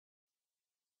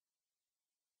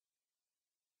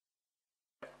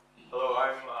Hello,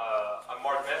 I'm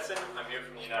Mark Manson. I'm here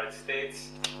from the United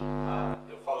States.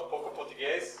 Eu falo pouco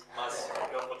português, mas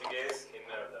meu português é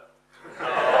merda.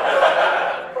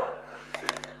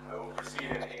 I will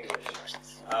proceed in English.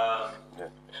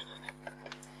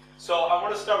 So I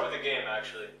want to start with a game,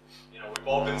 actually. You know, we've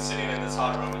all been sitting in this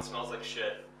hot room. It smells like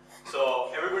shit.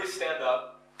 So everybody stand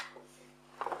up.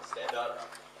 Stand up.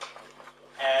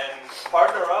 And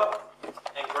partner up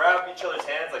and grab each other's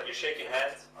hands like you're shaking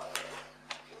hands.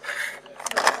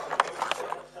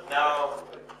 Now,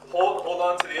 hold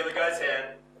on to the other guy's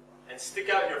hand and stick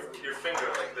out your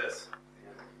finger like this.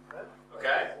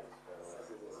 Okay?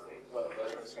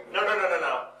 No.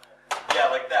 Yeah,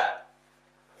 like that.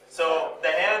 So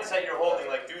the hands that you're holding,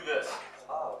 like, do this.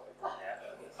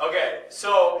 Okay,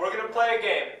 so we're going to play a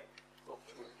game.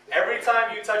 Every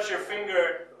time you touch your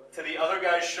finger to the other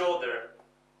guy's shoulder,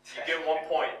 you get 1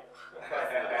 point.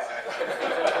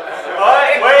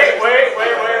 But wait.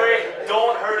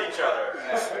 Don't hurt each other.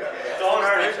 Don't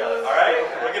hurt each other, alright?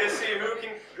 We're going to see who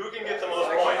can get the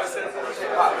most points.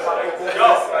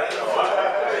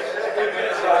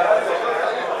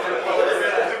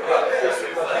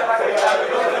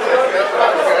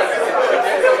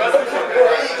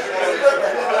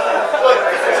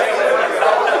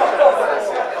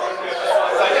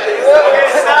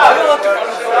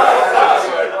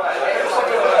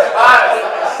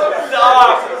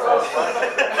 Stop!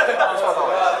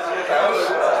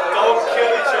 Don't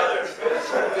kill each other.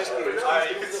 Alright,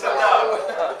 you can sit down.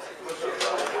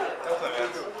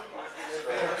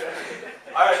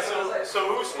 Alright, so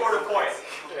who scored a point?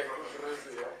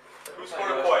 Who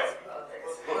scored a point?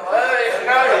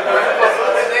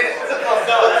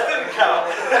 No, that didn't count.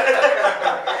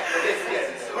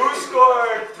 Who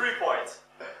scored 3 points?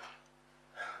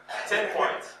 10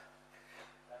 points?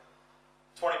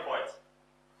 20 points?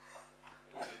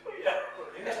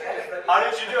 How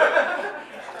did you do it?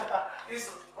 He's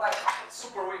like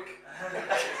super weak.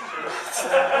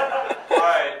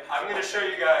 Alright, I'm going to show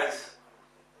you guys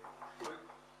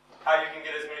how you can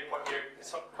get as many points here.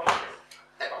 So, come on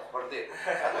here.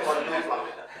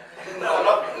 No,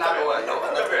 not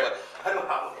good.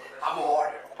 I'm a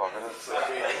warrior.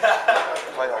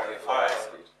 Alright.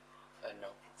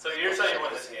 So here's how you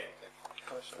win this game.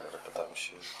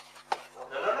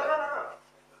 No.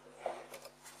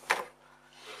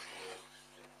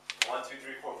 1, 2,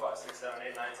 3, 4, 5, 6, 7,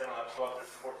 8, 9, 10, 11, 12, 13,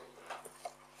 14.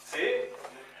 See?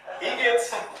 He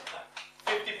gets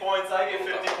 50 points, I get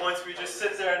 50 points. We just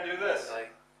sit there and do this.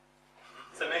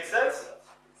 Does that make sense?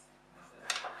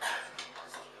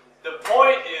 The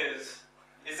point is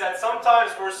that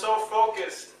sometimes we're so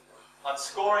focused on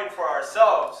scoring for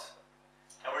ourselves,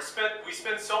 and we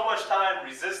spend so much time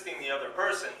resisting the other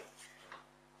person,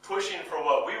 pushing for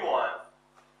what we want,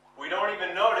 we don't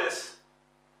even notice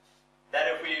that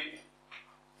if we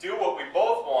do what we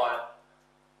both want,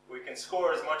 we can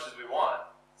score as much as we want.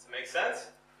 Does it make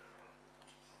sense?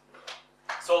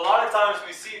 So a lot of times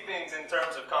we see things in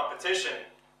terms of competition,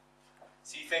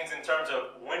 see things in terms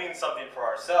of winning something for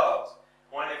ourselves,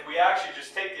 when if we actually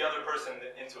just take the other person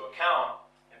into account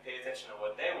and pay attention to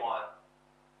what they want,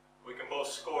 we can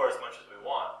both score as much as we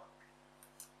want.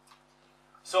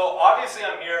 So obviously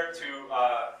I'm here to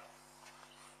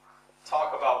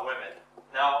talk about women.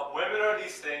 Now, women are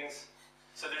these things,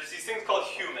 so there's these things called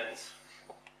humans,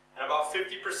 and about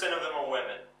 50% of them are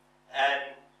women.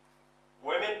 And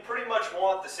women pretty much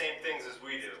want the same things as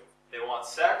we do. They want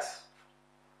sex,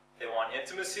 they want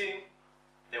intimacy,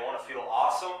 they want to feel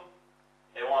awesome,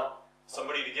 they want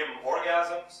somebody to give them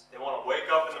orgasms, they want to wake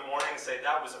up in the morning and say,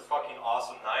 that was a fucking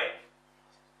awesome night.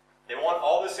 They want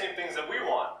all the same things that we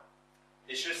want.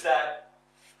 It's just that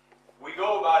we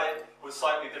go about it with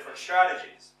slightly different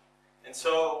strategies. And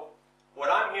so, what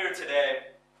I'm here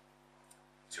today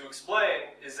to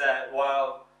explain is that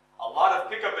while a lot of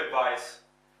pickup advice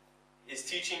is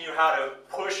teaching you how to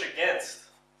push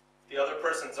against the other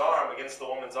person's arm, against the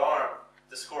woman's arm,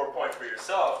 to score a point for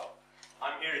yourself,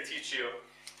 I'm here to teach you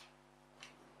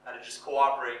how to just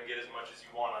cooperate and get as much as you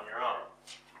want on your own.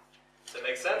 Does that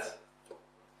make sense?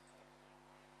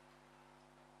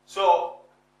 So,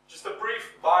 just a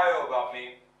brief bio about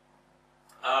me.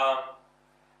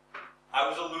 I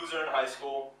was a loser in high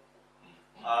school.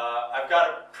 I've got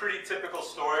a pretty typical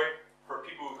story for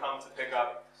people who come to pick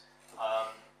up.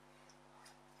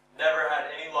 Never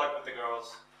had any luck with the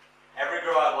girls. Every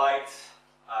girl I liked,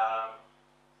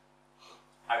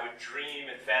 I would dream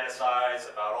and fantasize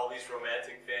about all these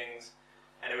romantic things,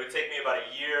 and it would take me about a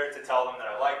year to tell them that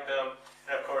I liked them.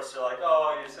 And of course they're like,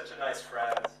 oh, you're such a nice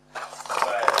friend,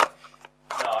 but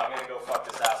no, I'm gonna go fuck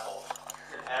this asshole.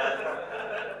 And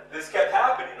this kept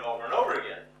happening over and over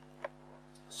again.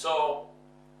 So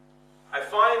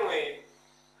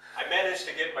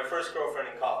first girlfriend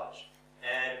in college.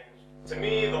 And to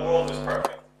me, the world was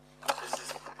perfect. This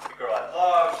is the girl I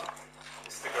love.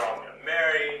 This is the girl I'm going to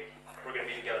marry. We're going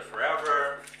to be together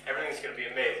forever. Everything's going to be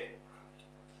amazing.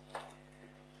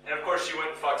 And of course, she went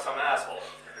and fucked some asshole.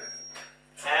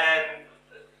 And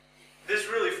this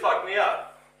really fucked me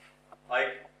up.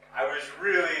 Like, obviously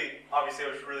I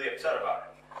was really upset about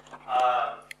it.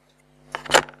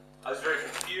 I was very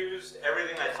confused.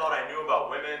 Everything I thought I knew about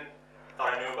women,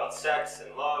 thought I knew about sex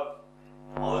and love,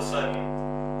 all of a sudden,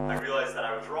 I realized that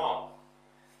I was wrong.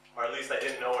 Or at least I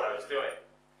didn't know what I was doing.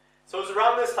 So it was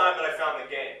around this time that I found The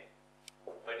Game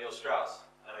by Neil Strauss.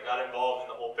 And I got involved in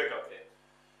the whole pickup thing.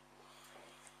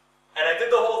 And I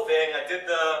did the whole thing. I did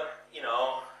the,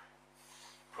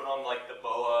 put on like the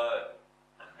boa.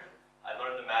 I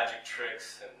learned the magic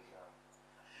tricks and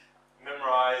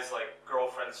memorized like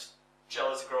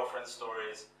jealous girlfriend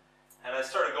stories. And I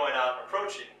started going out and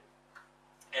approaching.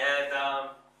 And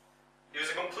it was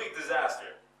a complete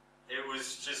disaster. It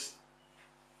was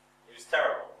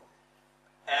terrible.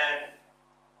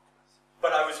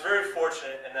 But I was very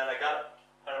fortunate in that I got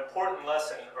an important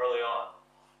lesson early on.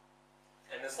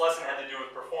 And this lesson had to do with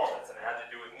performance, and it had to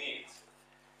do with needs.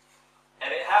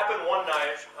 And it happened one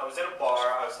night. I was in a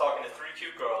bar. I was talking to 3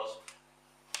 cute girls.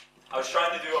 I was trying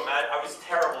to do I was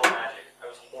terrible at magic. I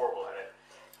was horrible at it.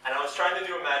 And I was trying to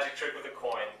do a magic trick with a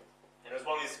coin. And it was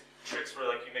one of these tricks where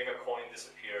like you make a coin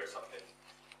disappear or something.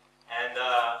 And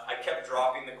I kept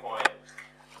dropping the coin.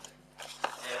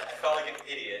 And I felt like an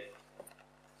idiot.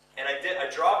 And I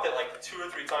dropped it like 2 or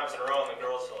 3 times in a row, and the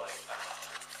girls were like,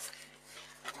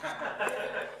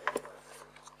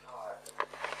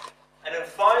 and then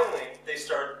finally,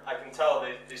 I can tell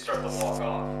they start to walk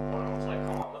off. One of them was like,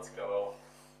 come on, let's go.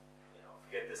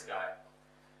 Forget this guy.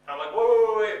 And I'm like,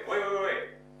 wait.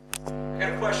 I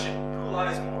got a question. Who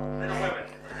lies more, men or women?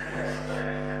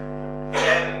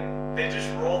 And they just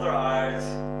rolled their eyes,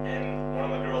 and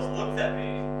one of the girls looked at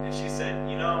me, and she said,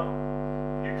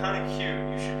 you're kind of cute.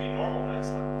 You should be normal next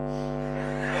time.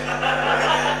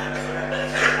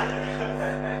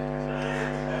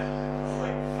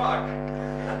 Like, fuck.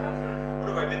 What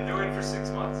have I been doing for 6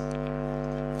 months?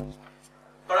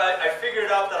 But I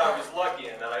figured out that I was lucky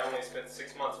and that I only spent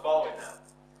 6 months following that.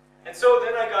 And so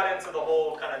then I got into the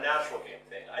whole kind of natural game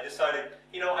thing. I decided,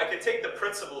 I could take the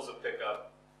principles of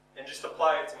pickup and just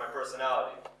apply it to my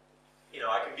personality.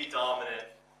 I can be dominant,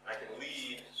 I can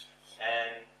lead,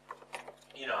 and,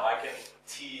 I can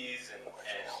tease and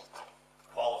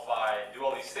qualify and do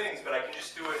all these things, but I can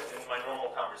just do it in my normal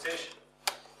conversation.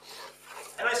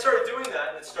 And I started doing that,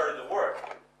 and it started to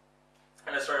work.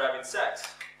 And I started having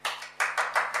sex.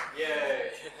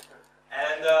 Yay!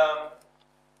 And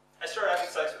I started having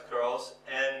sex with girls,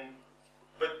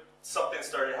 but something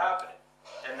started happening.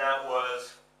 And that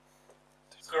was,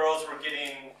 girls were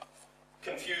getting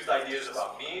confused ideas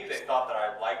about me. They thought that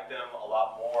I liked them a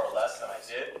lot more or less than I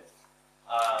did.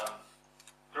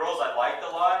 Girls I liked a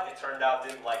lot, it turned out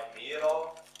didn't like me at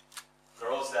all.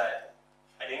 Girls that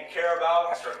I didn't care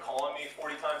about started calling me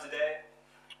 40 times a day.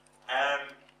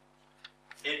 And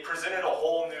it presented a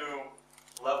whole new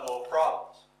level of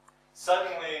problems.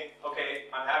 Suddenly, okay,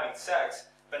 I'm having sex,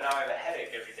 but now I have a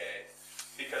headache every day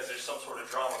because there's some sort of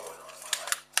drama going on in my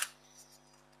life.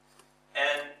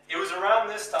 And it was around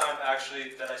this time,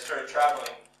 actually, that I started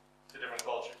traveling to different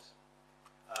cultures.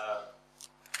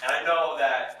 And I know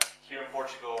that here in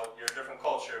Portugal, you're a different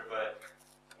culture, but,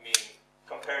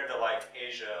 compared to, like,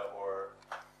 Asia or,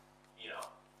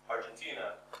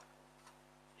 Argentina,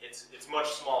 it's much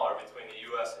smaller between the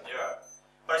US and Europe.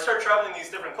 But I started traveling these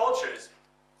different cultures,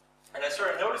 and I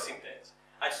started noticing things.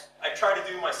 I tried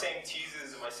to do my same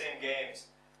teases and my same games,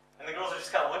 and the girls would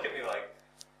just kind of look at me like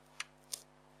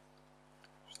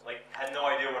had no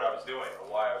idea what I was doing or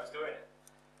why I was doing it.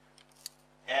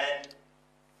 And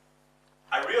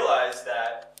I realized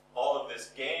that all of this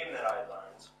game that I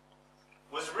learned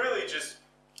was really just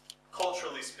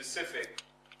culturally specific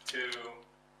to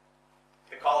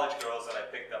the college girls that I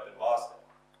picked up in Boston.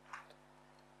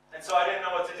 And so I didn't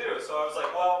know what to do. So I was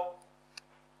like, well,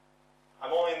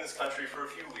 I'm only in this country for a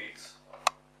few weeks.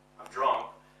 I'm drunk.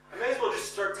 I may as well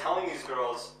just start telling these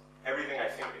girls everything I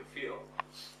think and feel.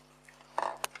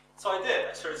 So I did.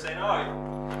 I started saying,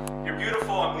 oh, you're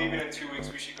beautiful. I'm leaving in 2 weeks.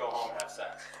 We should go home and have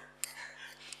sex.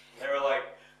 And they were like,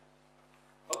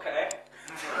 okay.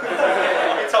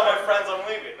 Let me tell my friends I'm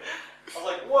leaving. I was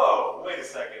like, whoa, wait a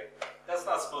second. That's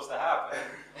not supposed to happen.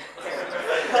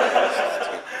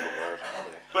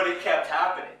 But it kept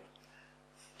happening.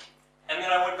 And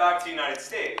then I went back to the United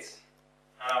States.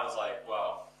 And I was like,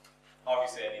 well,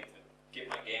 obviously I need to get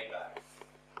my game back.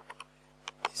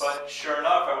 But sure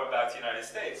enough, I went back to the United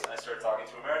States and I started talking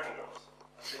to American girls.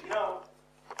 I said,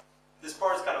 this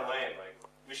bar is kind of lame. Like,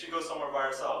 we should go somewhere by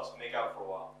ourselves, make out for a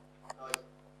while. They're like,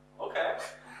 okay.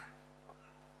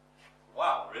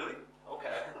 Wow, really?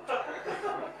 Okay.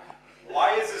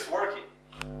 Why is this working?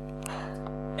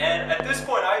 And at this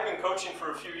point, I had been coaching for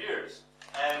a few years,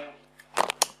 and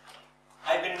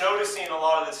I've been noticing a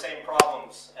lot of the same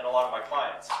problems in a lot of my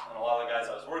clients and a lot of the guys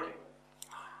I was working with.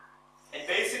 And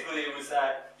basically, it was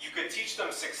that you could teach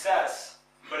them success,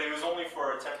 but it was only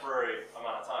for a temporary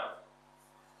amount of time.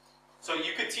 So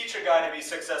you could teach a guy to be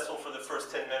successful for the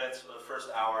first 10 minutes, or the first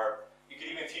hour. You could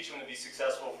even teach him to be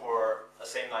successful for a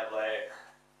same night lay,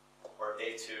 or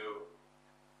day 2.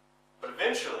 But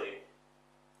eventually,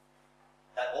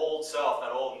 that old self,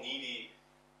 that old needy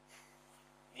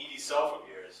self of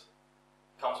yours,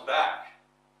 comes back,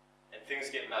 and things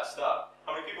get messed up.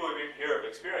 How many people here have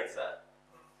experienced that?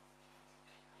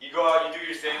 You go out, you do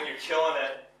your thing, you're killing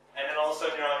it, and then all of a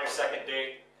sudden you're on your second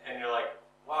date, and you're like,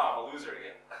 wow, I'm a loser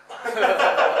again.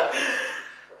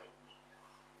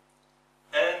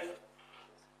 And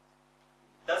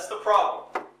that's the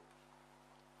problem.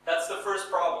 That's the first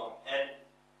problem. And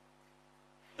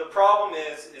the problem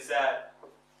is that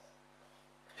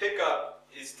pickup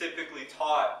is typically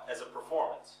taught as a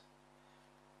performance.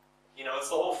 It's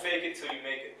the whole fake it till you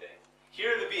make it thing.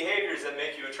 Here are the behaviors that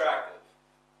make you attractive.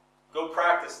 Go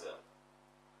practice them.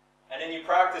 And then you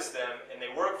practice them and they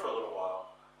work for a little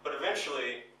while. But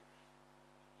eventually,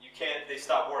 they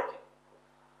stop working.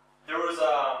 There's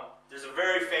a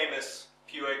very famous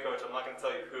PUA coach, I'm not going to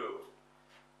tell you who,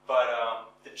 but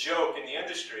the joke in the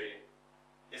industry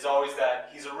is always that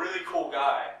he's a really cool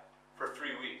guy for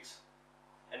 3 weeks.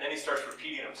 And then he starts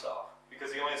repeating himself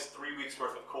because he only has 3 weeks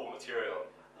worth of cool material.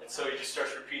 And so he just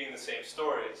starts repeating the same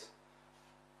stories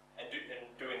and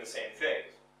doing the same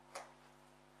things.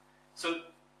 So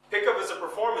pickup as a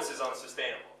performance is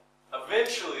unsustainable.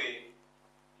 Eventually,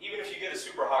 even if you get a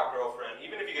super hot girlfriend,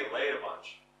 even if you get laid a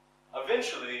bunch,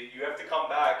 eventually you have to come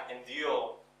back and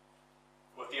deal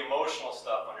with the emotional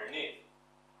stuff underneath.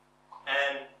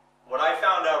 And what I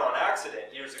found out on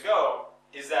accident years ago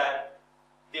is that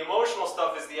the emotional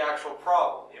stuff is the actual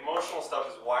problem. The emotional stuff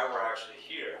is why we're actually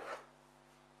here.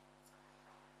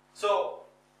 So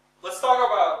let's talk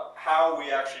about how we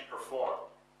actually perform.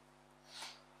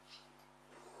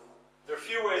 There are a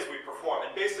few ways we perform,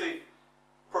 and basically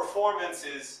performance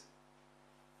is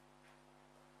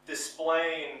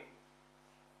displaying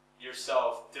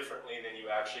yourself differently than you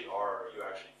actually are or you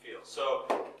actually feel. So,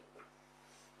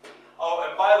 oh,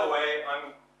 and by the way,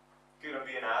 I'm going to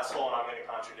be an asshole and I'm going to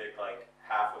contradict like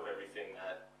half of everything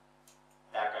that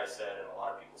guy said and a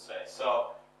lot of people say.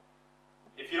 So,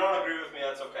 if you don't agree with me,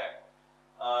 that's okay.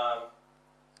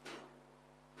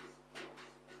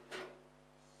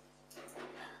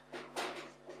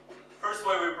 First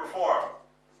way we perform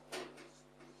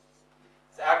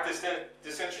is act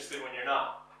disinterested when you're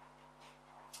not.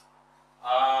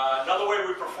 Another way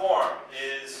we perform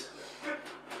is,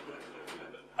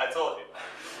 I told you.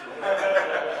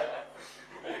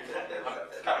 I'm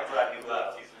kind of glad he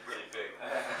left, he's pretty big.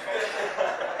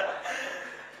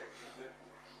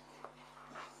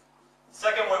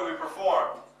 Second way we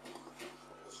perform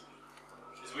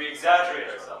is we exaggerate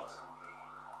ourselves.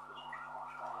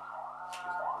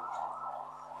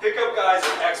 Pickup guys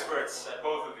are experts at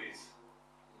both of these.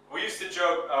 We used to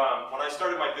joke, when I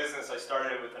started my business, I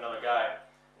started it with another guy,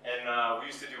 and we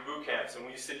used to do boot camps, and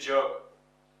we used to joke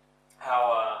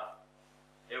how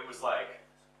it was like,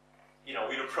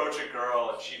 we'd approach a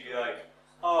girl, and she'd be like,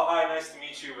 oh, hi, nice to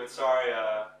meet you, but sorry,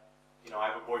 I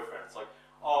have a boyfriend. It's like,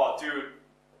 oh, dude,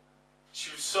 she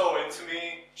was so into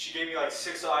me, she gave me like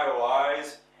 6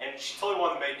 IOIs, and she totally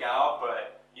wanted to make out,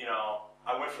 but,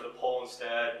 I went for the pole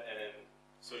instead, and then,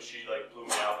 so she like blew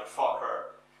me out, but fuck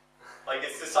her. Like,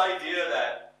 it's this idea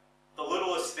that the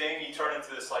littlest thing you turn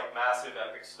into this like massive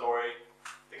epic story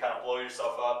to kind of blow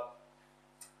yourself up.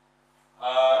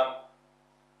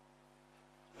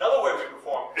 Another way we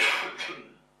perform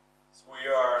is we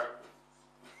are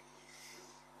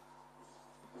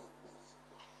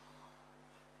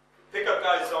pickup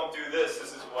guys don't do this.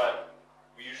 This is what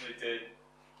we usually did.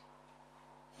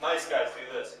 Nice guys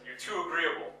do this. You're too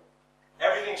agreeable.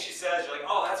 Everything she says, you're like,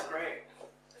 oh, that's great.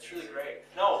 That's really great.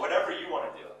 No, whatever you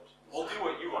want to do. We'll do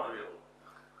what you want to do.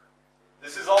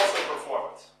 This is also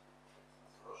performance.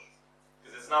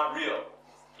 Because it's not real.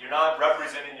 You're not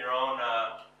representing your own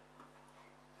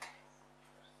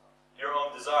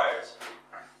desires.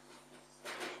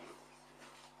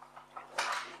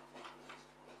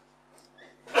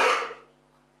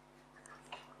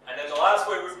 And then the last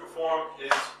way we perform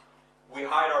is we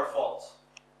hide our faults.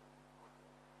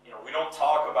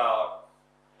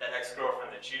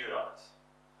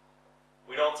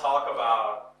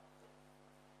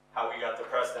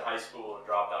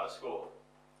 of school.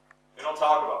 We don't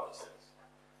talk about those things.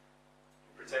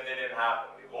 We pretend they didn't happen.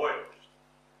 We avoid them.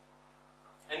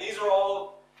 And these are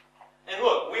all, and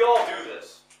look, we all do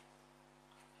this.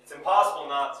 It's impossible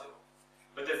not to.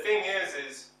 But the thing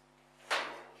is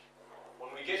when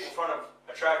we get in front of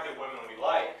attractive women we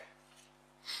like,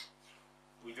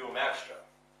 we do them extra.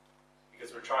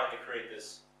 Because we're trying to create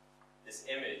this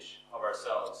image of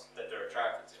ourselves that they're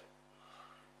attracted to.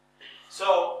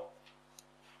 So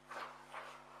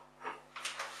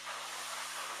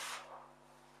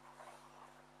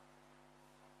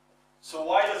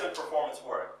why doesn't performance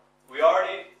work? We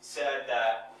already said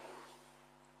that,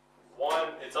 one,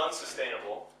 it's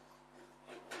unsustainable.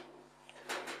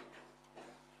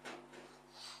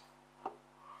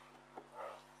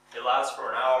 It lasts for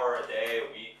an hour, a day,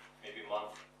 a week, maybe a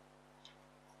month.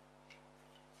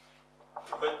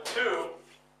 But two,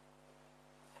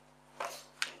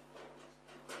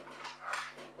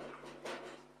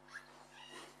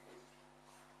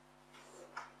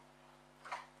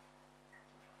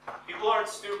 people aren't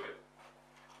stupid.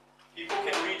 People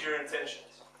can read your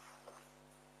intentions.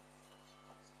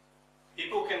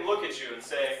 People can look at you and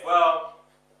say, well,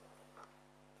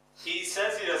 he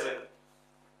says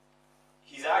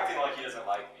he's acting like he doesn't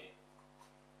like me,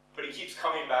 but he keeps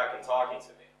coming back and talking to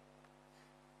me.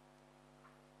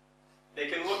 They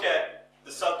can look at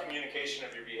the subcommunication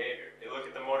of your behavior. They look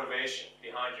at the motivation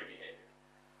behind your behavior.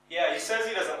 Yeah, he says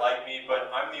he doesn't like me,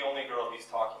 but I'm the only girl he's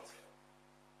talking to.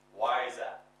 Why is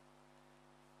that?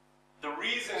 The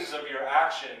reasons of your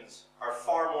actions are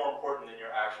far more important than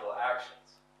your actual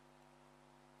actions.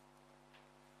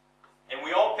 And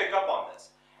we all pick up on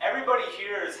this. Everybody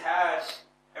here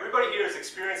has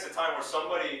experienced a time where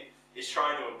somebody is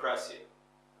trying to impress you,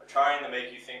 or trying to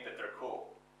make you think that they're cool.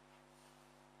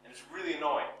 And it's really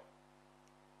annoying.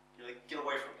 You're like, get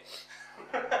away from me.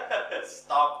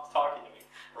 Stop talking to me.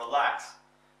 Relax.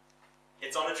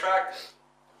 It's unattractive.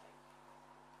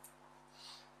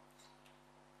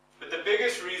 But the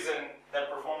biggest reason that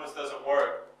performance doesn't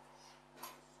work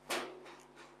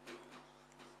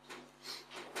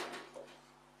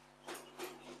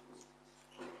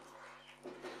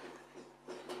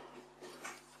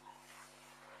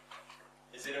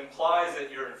is it implies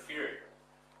that you're inferior.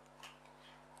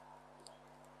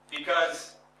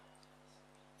 Because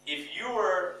if you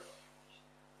were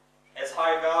as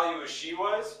high value as she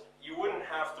was, you wouldn't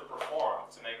have to perform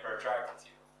to make her attracted to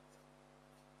you.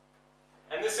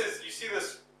 And this is, you see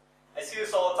this, I see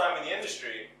this all the time in the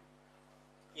industry.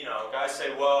 You know, guys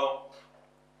say, well,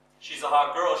 she's a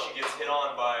hot girl, she gets hit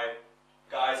on by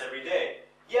guys every day.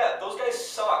 Yeah, those guys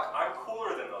suck. I'm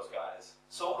cooler than those guys.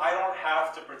 So I don't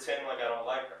have to pretend like I don't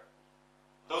like her.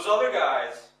 Those other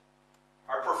guys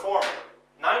are performing.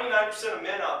 99% of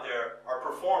men out there are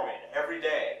performing every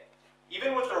day.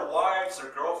 Even with their wives, their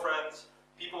girlfriends,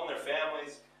 people in their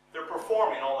families, they're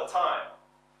performing all the time.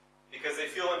 Because they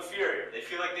feel inferior. They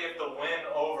feel like they have to win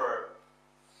over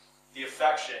the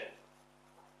affection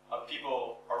of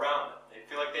people around them. They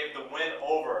feel like they have to win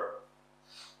over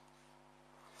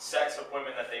sex of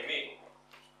women that they meet.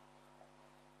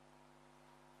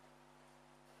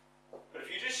 But if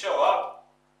you just show up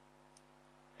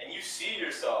and you see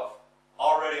yourself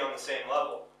already on the same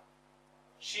level,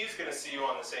 she's going to see you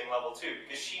on the same level too,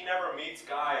 because she never meets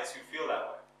guys who feel that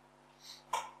way.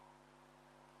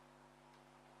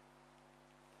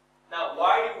 Now,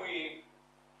 why do we...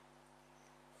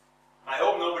 I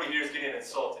hope nobody here is getting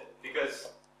insulted, because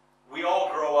we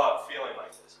all grow up feeling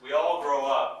like this. We all grow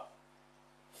up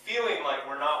feeling like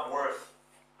we're not worth...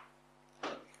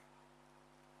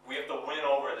 We have to win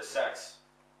over the sex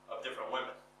of different women.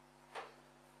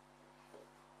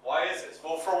 Why is this?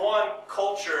 Well, for one,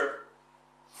 culture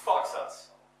fucks us.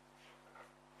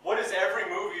 What is every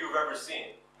movie you've ever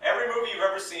seen? Every movie you've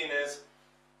ever seen is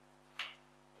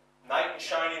knight in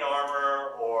shining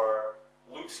armor, or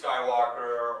Luke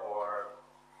Skywalker, or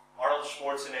Arnold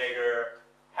Schwarzenegger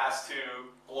has to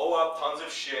blow up tons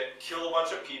of shit, kill a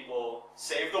bunch of people,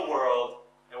 save the world,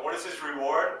 and what is his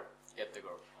reward? Get the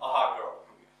girl. A hot girl.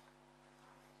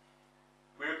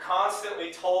 We're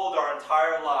constantly told our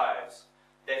entire lives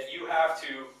that you have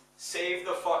to save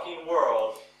the fucking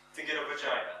world to get a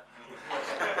vagina.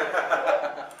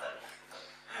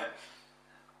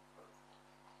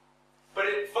 But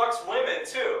it fucks women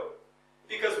too,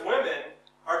 because women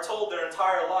are told their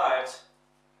entire lives,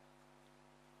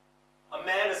 a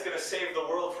man is going to save the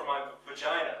world for my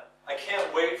vagina. I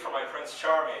can't wait for my Prince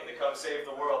Charming to come save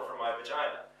the world for my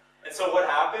vagina. And so what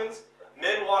happens?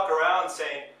 Men walk around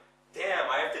saying,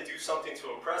 damn, I have to do something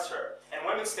to impress her. And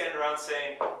women stand around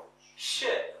saying,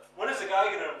 shit, when is a guy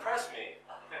going to impress me?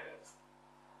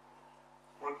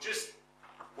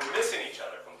 we're missing each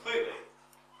other completely.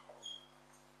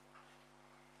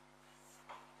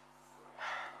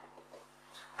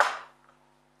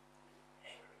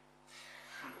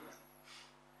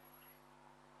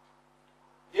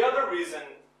 The other reason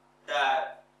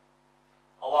that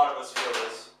a lot of us feel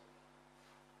this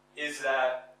is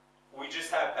that we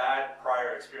just have bad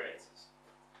prior experiences.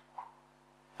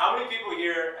 How many people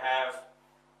here have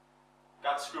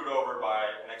got screwed over by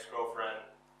an ex-girlfriend,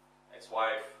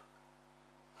 ex-wife?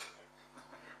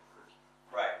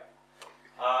 Right.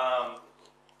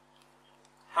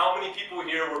 How many people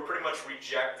here were pretty much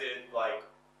rejected like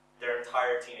their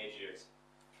entire teenage years?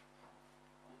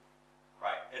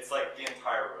 Right. It's like the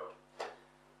entire road.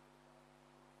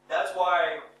 That's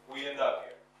why we end up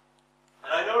here.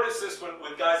 And I noticed this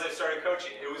with guys I started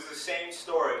coaching. It was the same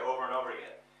story over and over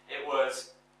again. It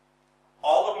was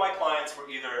all of my clients were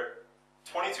either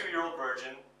 22-year-old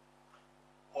virgin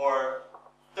or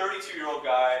 32-year-old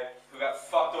guy who got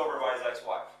fucked over by his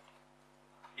ex-wife.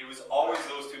 It was always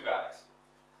those two guys.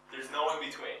 There's no in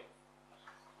between.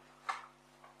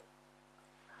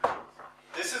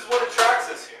 This is what attracts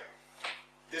us here.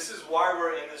 This is why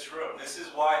we're in this room. This is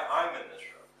why I'm in this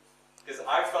room. Because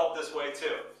I felt this way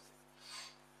too.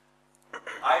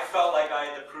 I felt like I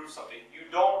had to prove something.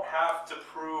 You don't have to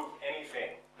prove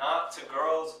anything. Not to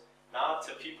girls, not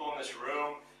to people in this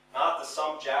room, not to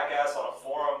some jackass on a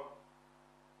forum.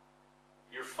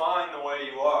 You're fine the way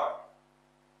you are.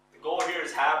 The goal here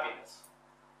is happiness.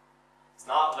 It's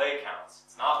not lay counts.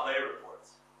 It's not lay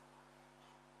reports.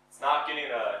 It's not getting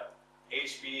a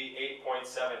HB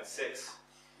 8.76.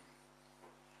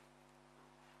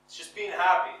 It's just being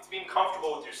happy. It's being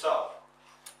comfortable with yourself.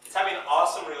 It's having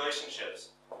awesome relationships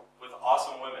with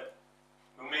awesome women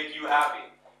who make you happy,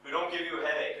 who don't give you a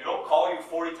headache, who don't call you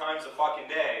 40 times a fucking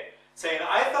day saying,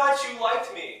 I thought you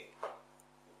liked me.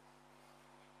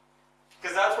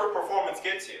 Because that's where performance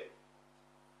gets you.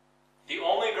 The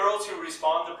only girls who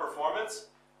respond to performance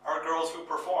are girls who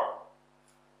perform.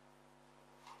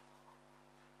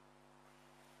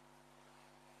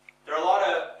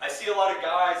 I see a lot of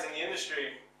guys in the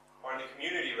industry, or in the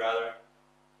community rather,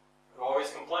 who are always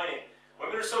complaining.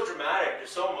 Women are so dramatic, they're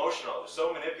so emotional, they're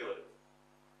so manipulative.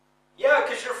 Yeah,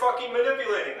 because you're fucking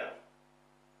manipulating them.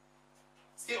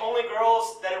 It's the only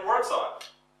girls that it works on.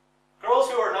 Girls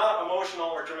who are not emotional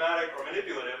or dramatic or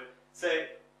manipulative say,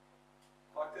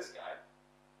 fuck this guy.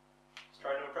 He's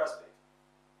trying to impress me.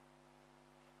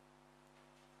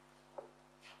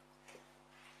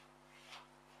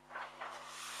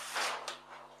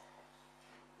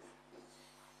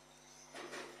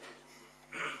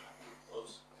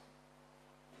 Oops.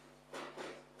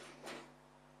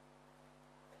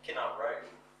 I cannot write.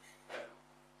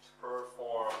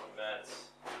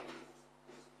 Performance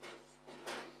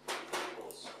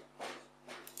equals.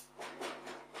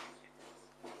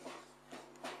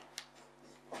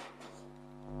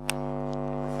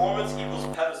 Performance equals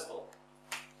pedestal.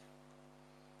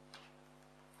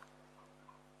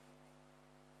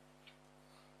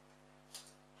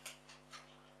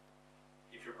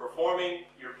 If you're performing,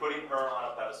 you're putting her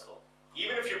on a pedestal.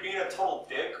 Even if you're being a total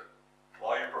dick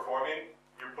while you're performing,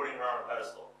 you're putting her on a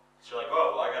pedestal. So you're like,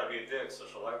 oh, well, I gotta be a dick so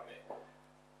she'll like me.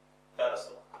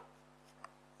 Pedestal.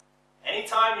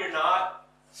 Anytime you're not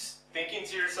thinking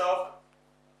to yourself,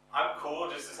 I'm cool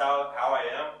just as how I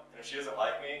am, and if she doesn't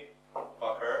like me,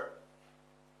 fuck her,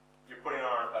 you're putting her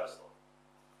on a pedestal.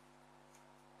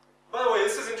 By the way,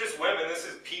 this isn't just women, this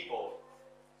is people.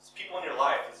 It's people in your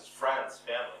life, this is friends,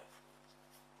 family.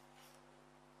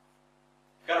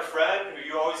 Got a friend who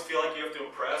you always feel like you have to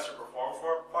impress or perform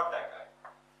for? Fuck that guy.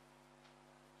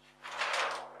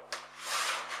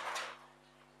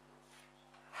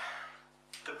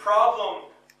 The problem,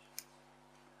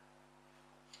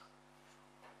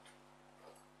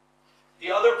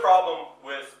 the other problem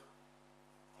with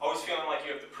always feeling like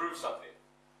you have to prove something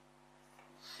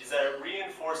is that it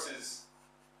reinforces,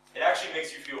 it actually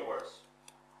makes you feel worse.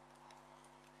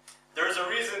 There's a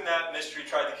reason that Mystery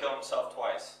tried to kill himself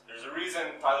twice. There's a reason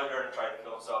Tyler Durden tried to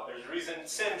kill himself. There's a reason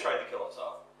Sin tried to kill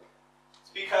himself.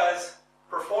 It's because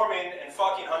performing and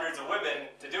fucking hundreds of women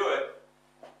to do it,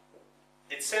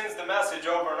 it sends the message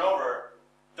over and over,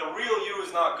 the real you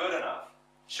is not good enough.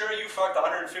 Sure, you fucked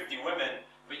 150 women,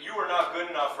 but you were not good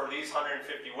enough for these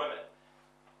 150 women.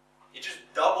 It just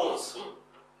doubles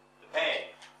the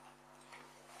pain.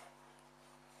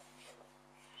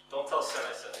 Don't tell Sin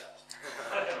I said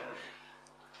that.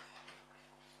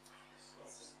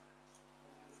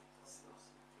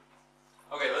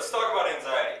 Okay, let's talk about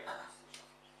anxiety.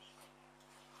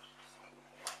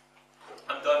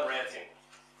 I'm done ranting.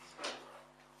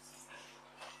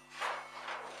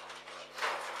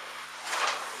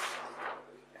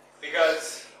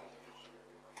 Because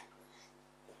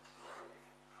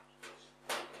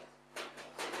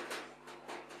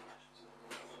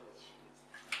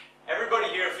everybody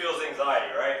here feels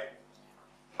anxiety, right?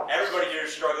 Everybody here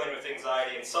is struggling with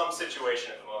anxiety in some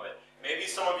situation at the moment. Maybe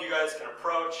some of you guys can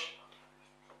approach.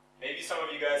 Maybe some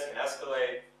of you guys can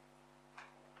escalate.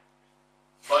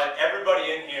 But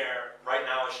everybody in here right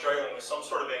now is struggling with some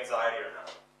sort of anxiety or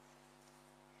not.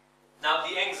 Now,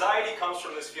 the anxiety comes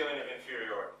from this feeling of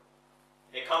inferiority.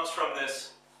 It comes from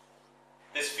this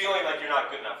feeling like you're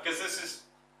not good enough. Because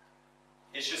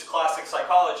it's just classic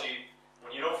psychology.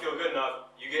 When you don't feel good enough,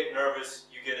 you get nervous,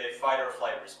 you get a fight or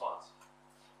flight response.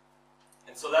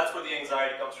 And so that's where the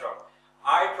anxiety comes from.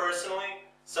 I personally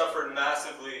suffered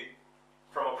massively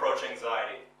from approach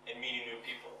anxiety and meeting new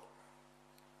people.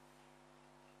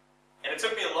 And it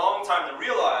took me a long time to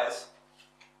realize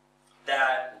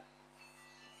that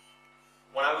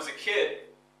when I was a kid,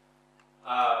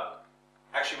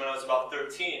 actually when I was about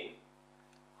 13,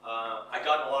 I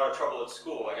got in a lot of trouble at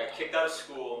school. I got kicked out of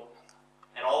school,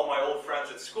 and all of my old friends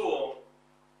at school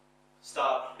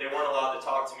stopped. They weren't allowed to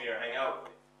talk to me or hang out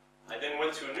with me. I then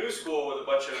went to a new school with a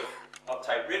bunch of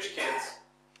uptight rich kids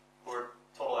who were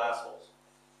total assholes.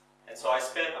 And so I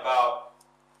spent about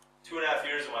 2.5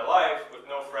 years of my life with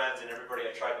no friends, and everybody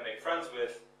I tried to make friends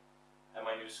with at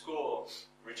my new school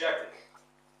rejected me.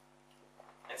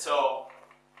 And so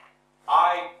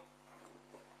I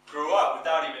grew up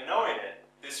without even knowing it,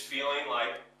 this feeling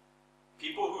like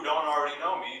people who don't already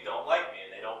know me don't like me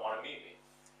and they don't want to meet me.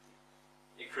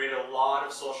 It created a lot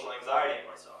of social anxiety in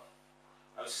myself.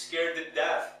 I was scared to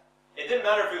death. It didn't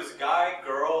matter if it was a guy,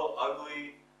 girl,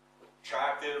 ugly,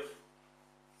 attractive,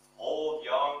 old,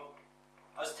 young.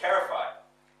 I was terrified.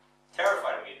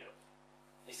 Terrified of meeting him.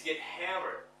 I used to get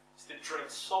hammered. I used to drink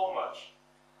so much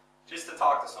just to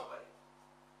talk to somebody.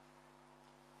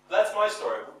 That's my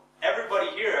story. Everybody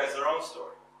here has their own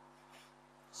story.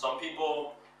 Some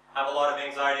people have a lot of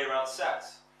anxiety around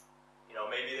sex. You know,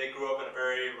 maybe they grew up in a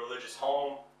very religious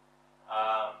home.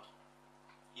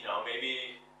 You know,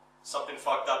 maybe something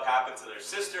fucked up happened to their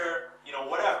sister. You know,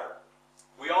 whatever.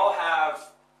 We all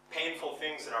have painful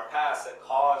things in our past that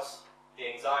cause the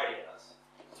anxiety in us.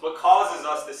 It's what causes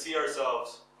us to see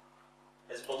ourselves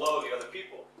as below the other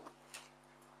people.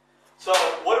 So,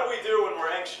 what do we do when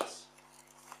we're anxious?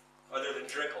 Other than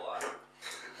drink a lot.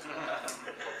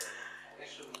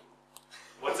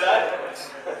 What's that?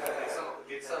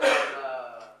 Did someone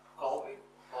call me?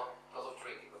 Because of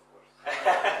drinking, of course.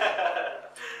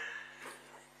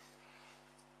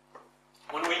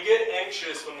 When we get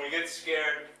anxious, when we get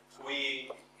scared, we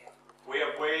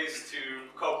have ways to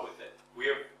cope with it. We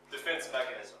have defense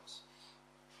mechanisms.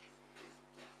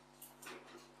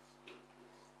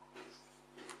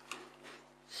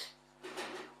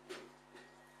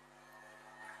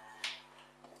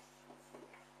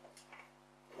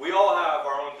 We all have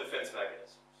our own defense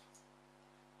mechanisms.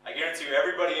 I guarantee you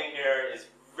everybody in here is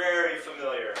very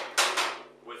familiar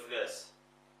with this.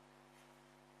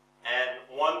 And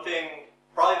one thing,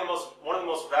 probably one of the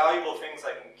most valuable things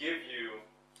I can give you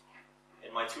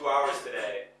in my 2 hours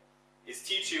today is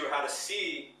teach you how to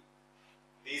see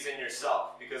these in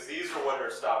yourself, because these are what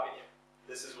are stopping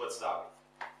you. This is what's stopping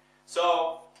you.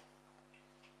 So,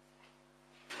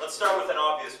 let's start with an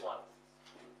obvious one.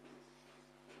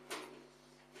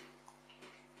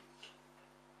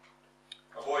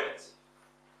 Avoidance.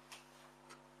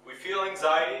 We feel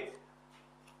anxiety,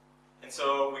 and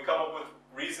so we come up with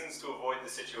reasons to avoid the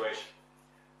situation.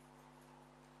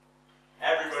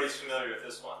 Everybody's familiar with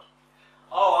this one.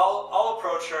 Oh, I'll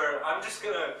approach her. I'm just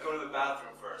going to go to the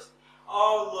bathroom first.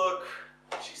 Oh, look,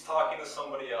 she's talking to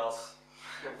somebody else.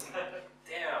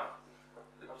 Damn,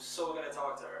 I'm so going to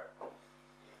talk to her.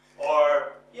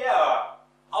 Or, yeah,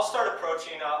 I'll start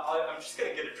approaching. I'm just going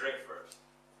to get a drink first.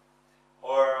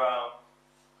 Or,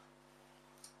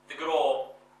 the good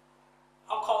old,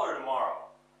 I'll call her tomorrow.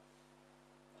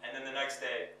 And then the next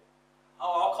day,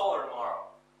 oh, I'll call her tomorrow.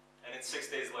 And then 6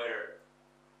 days later,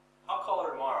 I'll call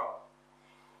her tomorrow.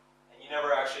 And you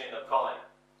never actually end up calling her.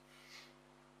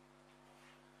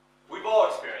 We've all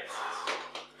experienced this.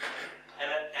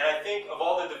 And I think of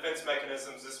all the defense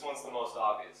mechanisms, this one's the most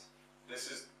obvious.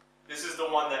 This is the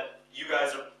one that you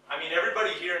guys are, I mean,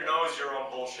 everybody here knows your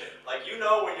own bullshit. Like, you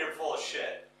know when you're full of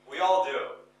shit. We all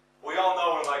do. We all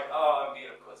know when, like, oh, I'm being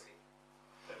a pussy.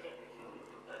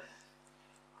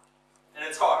 And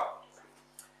it's hard.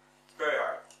 It's very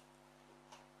hard.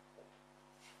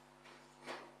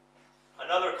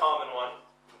 Another common one.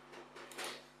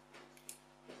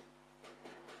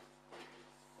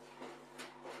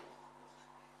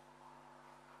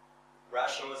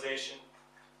 Rationalization.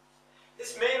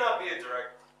 This may not be a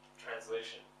direct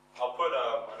translation. I'll put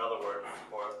another word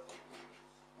for it.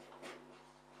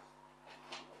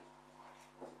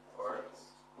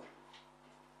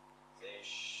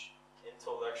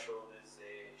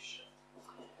 Intellectualization.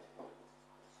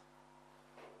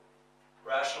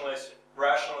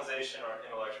 Rationalization or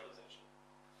intellectualization.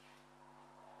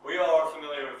 We all are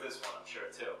familiar with this one, I'm sure,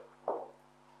 too.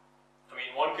 I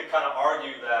mean, one could kind of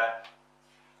argue that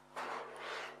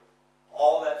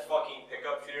all that fucking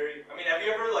pickup theory. I mean, have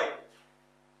you ever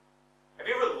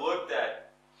looked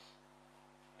at?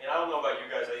 I mean, I don't know about you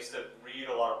guys. I used to read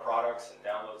a lot of products and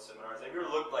download seminars. Have you ever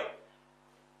looked like,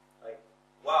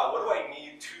 wow, what do I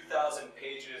need 2,000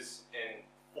 pages and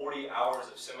 40 hours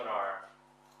of seminar?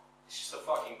 It's just a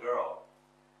fucking girl.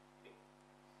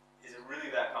 Is it really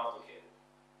that complicated?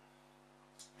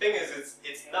 Thing is,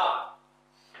 it's not.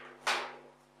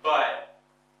 But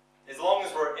as long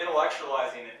as we're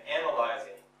intellectualizing and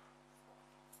analyzing,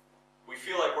 we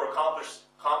feel like we're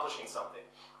accomplishing something.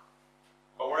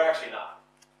 But we're actually not.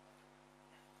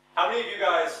 How many of you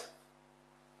guys,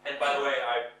 and by the way,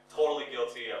 I'm totally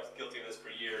guilty. I was guilty of this for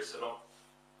years, so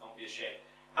don't be ashamed.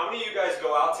 How many of you guys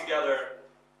go out together,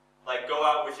 like go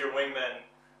out with your wingmen,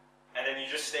 and then you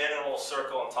just stand in a little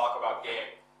circle and talk about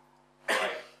game?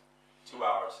 Like 2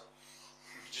 hours.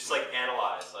 Just like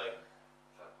analyze, like,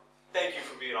 thank you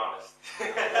for being honest.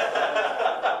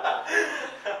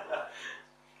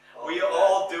 We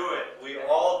all do it. We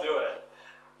all do it.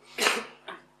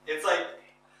 It's like,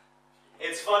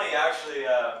 it's funny actually,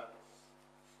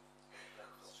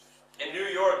 in New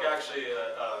York actually,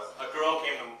 a girl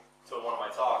came to one of my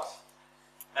talks,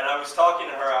 and I was talking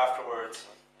to her afterwards,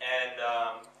 and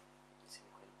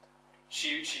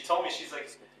she told me, she's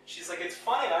like, it's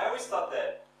funny, I always thought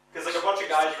that, because like a bunch of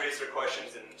guys raise their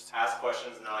questions and ask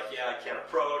questions, and they're like, yeah, I can't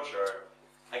approach, or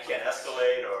I can't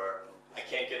escalate, or I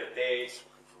can't get a date.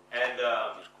 And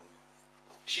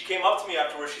she came up to me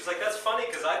afterwards, she's like, that's funny,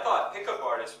 because I thought pickup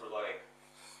artists were like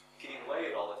getting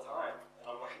laid all the time. And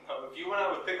I'm like, no, if you went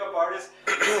out with pickup artists,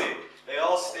 you see, they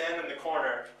all stand in the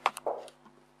corner,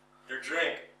 their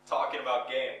drink, talking about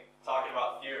game, talking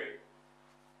about theory,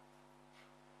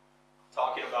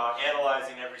 talking about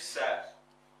analyzing every set.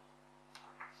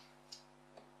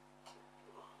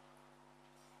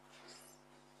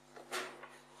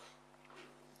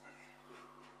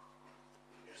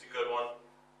 Good one.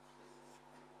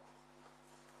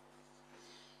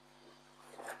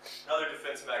 Another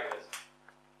defense mechanism.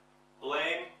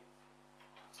 Blame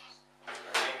or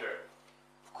anger.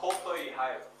 Culpa y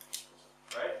raiva.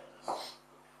 Right?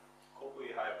 Culpa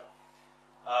y raiva.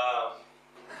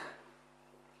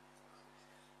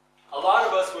 A lot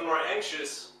of us, when we're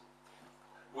anxious,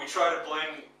 we try to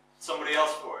blame somebody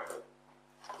else for it.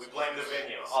 We blame the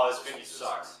venue. Oh, this venue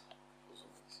sucks.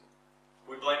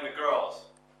 We blame the girls.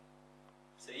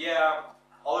 Say, yeah,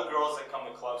 all the girls that come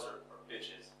to clubs are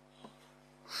bitches.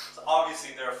 It's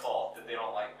obviously their fault that they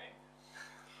don't like me.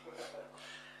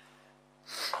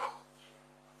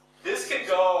 This can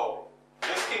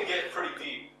get pretty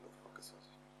deep.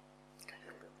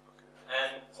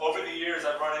 And over the years,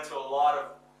 I've run into a lot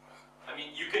of,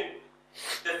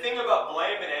 the thing about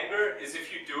blame and anger is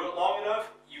if you do it long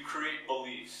enough, you create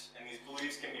beliefs. And these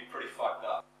beliefs can be pretty fucked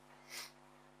up.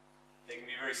 They can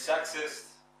be very sexist.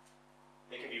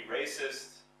 They can be racist.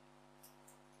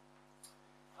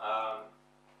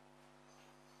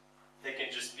 They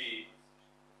can just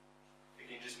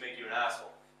make you an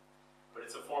asshole. But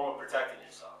it's a form of protecting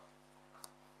yourself.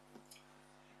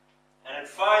 And then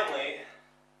finally,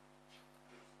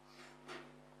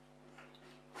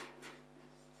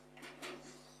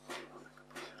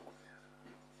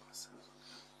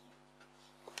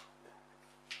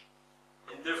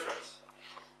 indifference.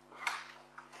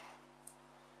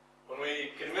 When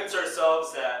we convince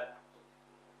ourselves that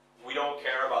we don't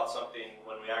care about something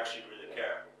when we actually really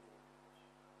care.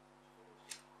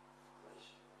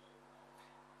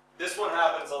 This one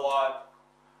happens a lot.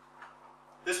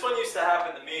 This one used to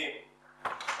happen to me.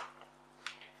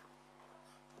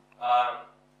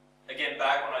 Again,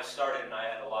 back when I started and I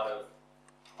had a lot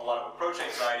of approach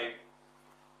anxiety,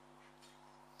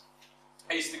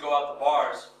 I used to go out to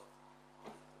bars,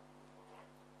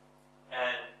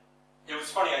 and it was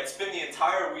funny, I'd spend the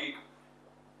entire week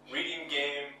reading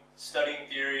game, studying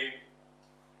theory,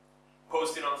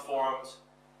 posting on forums,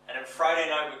 and then Friday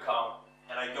night would come,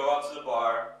 and I'd go out to the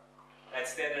bar, and I'd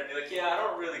stand there and be like, yeah, I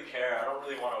don't really care, I don't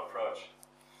really want to approach.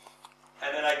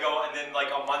 And then I'd go, and then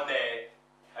like on Monday,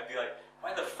 I'd be like,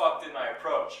 why the fuck didn't I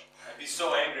approach? I'd be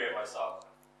so angry at myself.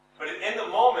 But in the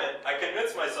moment, I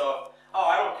convinced myself, oh,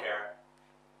 I don't care.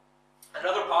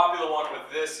 Another popular one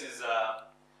with this is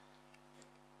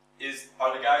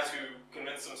are the guys who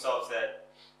convince themselves that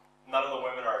none of the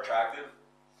women are attractive.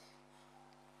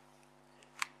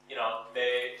 You know,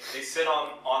 they sit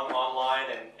online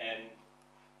and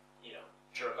you know,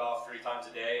 jerk off 3 times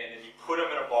a day, and then you put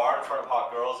them in a bar in front of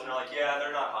hot girls, and they're like, yeah,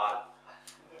 they're not hot.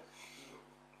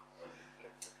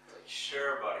 Like,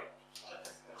 sure, buddy.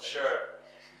 Sure.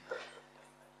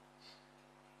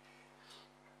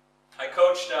 I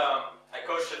coached a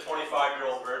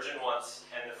 25-year-old virgin once,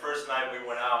 and the first night we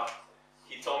went out,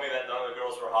 he told me that none of the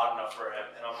girls were hot enough for him,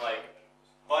 and I'm like,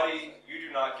 buddy, you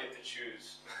do not get to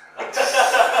choose.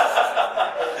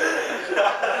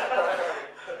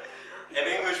 In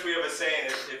English, we have a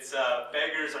saying. It's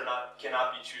beggars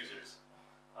cannot be choosers.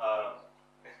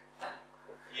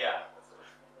 Yeah.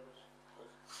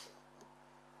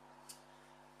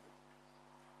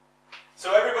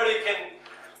 So everybody can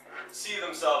see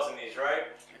themselves in these, right?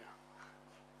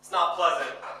 It's not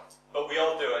pleasant, but we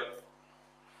all do it.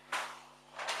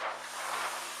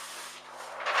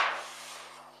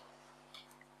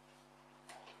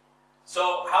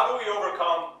 So how do we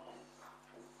overcome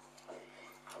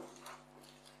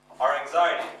our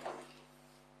anxiety?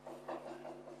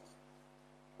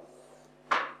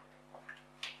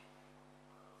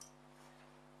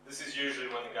 This is usually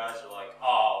when the guys are like,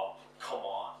 oh, come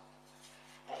on.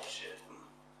 Bullshit.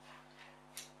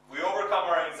 We overcome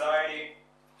our anxiety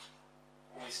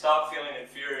when we stop feeling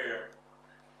inferior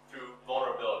through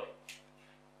vulnerability.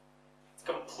 It's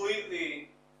completely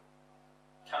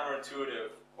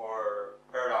counterintuitive or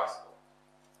paradoxical.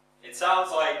 It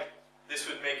sounds like this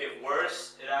would make it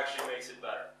worse. It actually makes it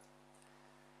better.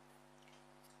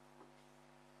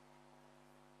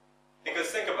 Because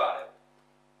think about it.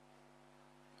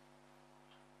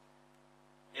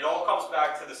 It all comes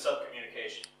back to the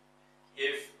subcommunication.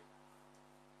 If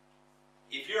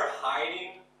you're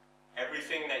hiding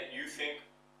everything that you think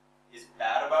is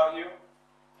bad about you,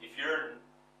 if you're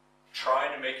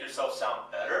trying to make yourself sound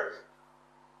better,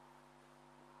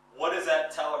 what does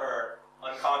that tell her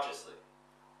unconsciously?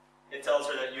 It tells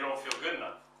her that you don't feel good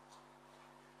enough.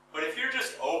 But if you're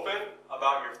just open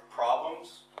about your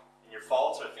problems and your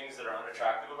faults or things that are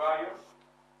unattractive about you,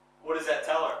 what does that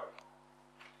tell her?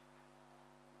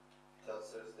 Tells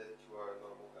us that you are a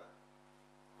normal guy.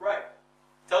 Right.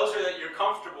 Tells her that you're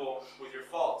comfortable with your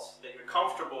faults, that you're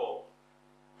comfortable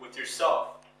with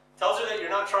yourself. Tells her that you're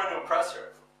not trying to impress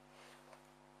her.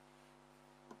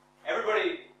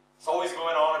 Everybody is always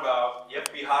going on about you have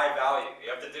to be high value, you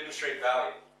have to demonstrate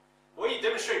value. The way you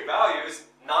demonstrate value is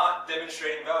not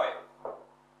demonstrating value.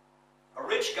 A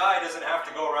rich guy doesn't have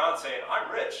to go around saying,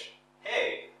 I'm rich.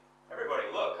 Hey, everybody,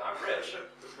 look, I'm rich.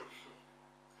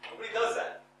 Nobody does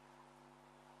that.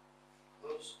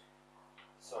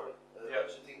 Sorry. Yeah.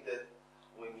 Do you think that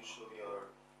when you show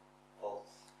your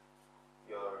faults,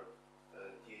 your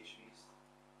DHVs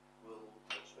will look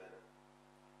much better?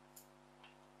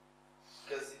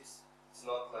 Because it's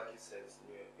not like you said,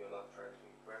 you're not trying to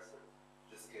impress her.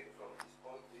 Just get from this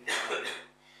point to this point,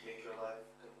 make your life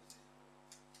consistent.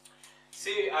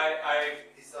 See,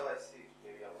 This is how I see it.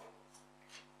 Maybe I'm wrong.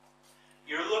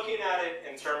 you're looking at it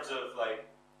in terms of like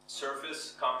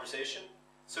surface conversation.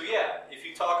 So yeah, if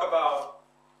you talk about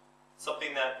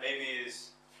something that maybe is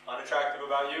unattractive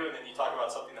about you, and then you talk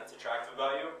about something that's attractive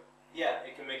about you, yeah,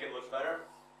 it can make it look better.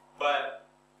 But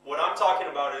what I'm talking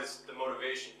about is the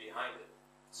motivation behind it.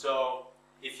 So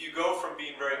if you go from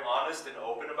being very honest and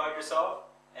open about yourself,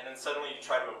 and then suddenly you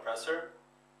try to impress her,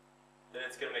 then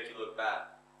it's going to make you look bad,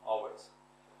 always.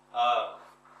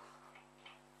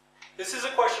 This is a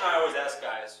question I always ask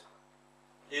guys,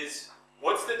 is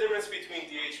what's the difference between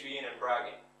DHVing and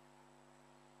bragging?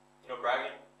 You know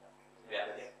bragging? Yeah.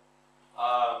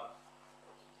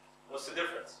 What's the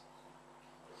difference?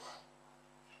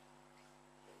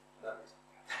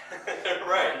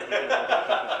 Right.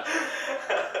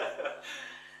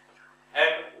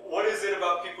 And what is it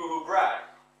about people who brag?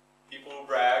 People who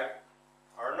brag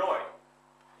are annoying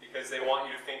because they want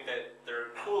you to think that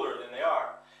they're cooler than they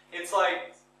are. It's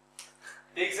like,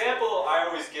 the example I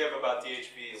always give about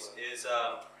DHVs is,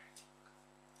 I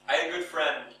had a good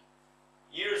friend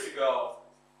years ago,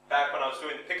 back when I was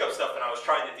doing the pickup stuff and I was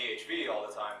trying the DHV all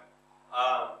the time.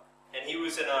 And he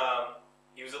was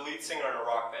a lead singer in a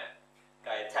rock band.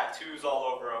 Guy had tattoos all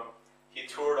over him. He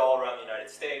toured all around the United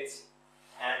States.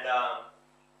 And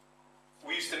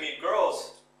we used to meet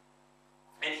girls,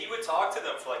 and he would talk to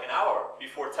them for like an hour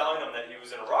before telling them that he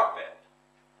was in a rock band.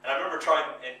 And I remember trying,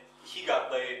 and he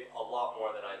got laid a lot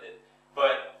more than I did.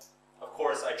 But of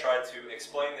course I tried to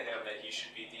explain to him that he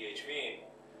should be DHVing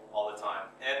all the time.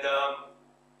 And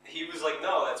he was like,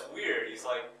 no, that's weird. He's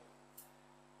like,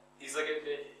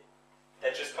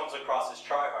 that just comes across as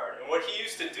try-hard. what he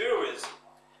used to do is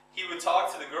he would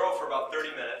talk to the girl for about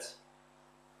 30 minutes,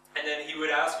 and then he would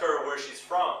ask her where she's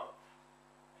from.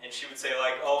 And she would say,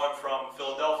 like, oh, I'm from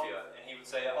Philadelphia. And he would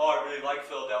say, oh, I really like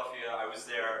Philadelphia. I was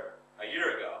there a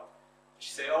year ago.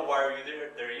 She'd say, oh, why were you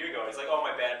there a year ago? He's like, oh,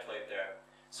 my band played there.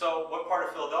 So what part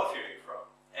of Philadelphia are you from?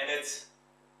 And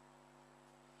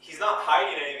he's not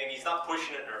hiding anything. He's not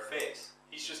pushing it in her face.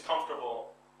 He's just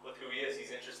comfortable with who he is.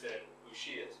 He's interested in who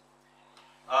she is.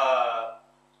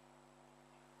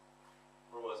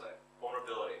 Where was I?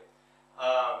 Vulnerability.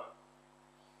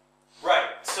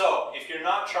 Right, so if you're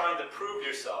not trying to prove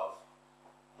yourself,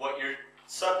 what you're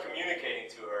sub-communicating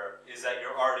to her is that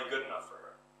you're already good enough for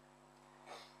her.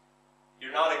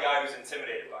 You're not a guy who's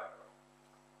intimidated by her.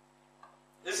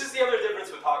 This is the other difference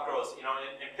with hot girls. You know,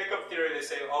 in pickup theory, they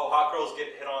say, oh, hot girls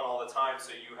get hit on all the time,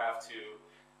 so you have to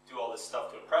do all this stuff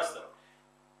to impress them.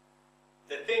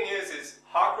 The thing is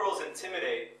hot girls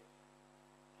intimidate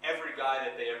every guy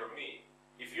that they ever meet.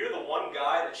 If you're the one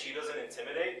guy that she doesn't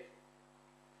intimidate,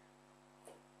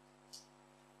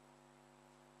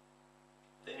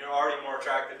 then you're already more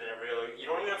attractive than every other. You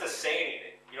don't even have to say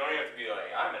anything. You don't even have to be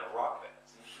like, I'm in a rock band.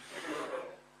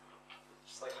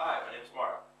 Just like, hi, my name's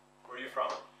Mark. Where are you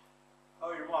from?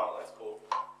 Oh, you're a model. That's cool.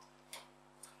 Just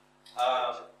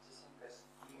one question.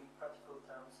 In practical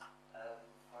terms,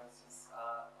 for instance,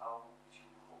 how would you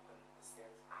open the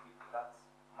state with that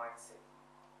mindset?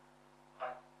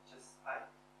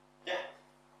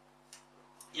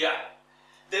 Yeah.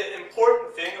 The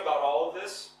important thing about all of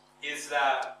this is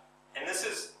that, and this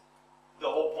is the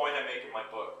whole point I make in my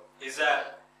book, is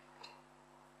that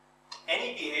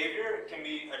any behavior can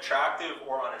be attractive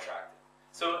or unattractive.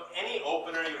 So any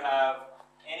opener you have,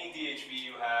 any DHV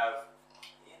you have,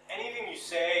 anything you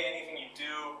say, anything you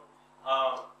do,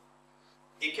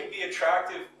 it can be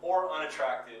attractive or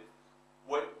unattractive.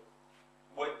 What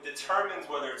determines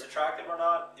whether it's attractive or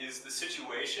not is the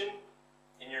situation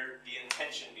and the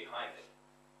intention behind it.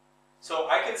 So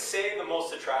I can say the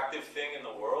most attractive thing in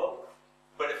the world,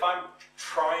 but if I'm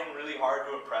trying really hard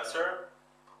to impress her,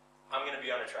 I'm going to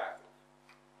be unattractive.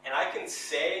 And I can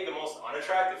say the most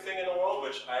unattractive thing in the world,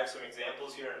 which I have some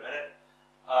examples here in a minute,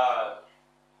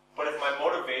 but if my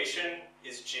motivation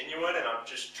is genuine and I'm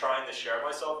just trying to share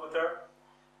myself with her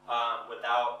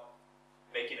without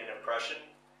making an impression,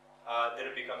 then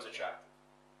it becomes attractive.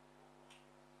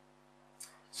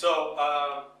 So,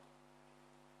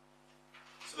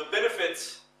 so the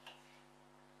benefits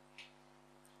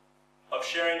of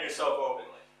sharing yourself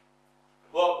openly.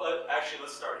 Well, actually,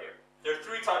 let's start here. There are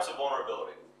 3 types of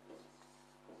vulnerability.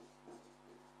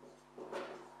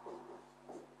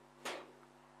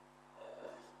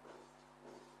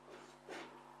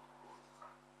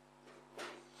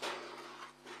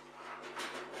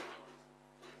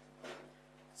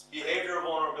 It's behavioral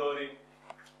vulnerability.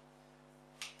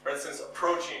 For instance,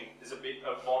 approaching is a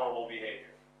vulnerable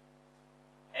behavior.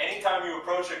 Anytime you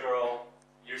approach a girl,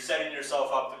 you're setting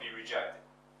yourself up to be rejected.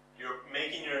 You're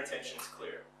making your intentions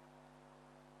clear.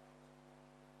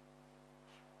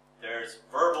 There's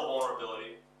verbal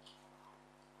vulnerability,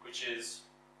 which is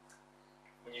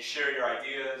when you share your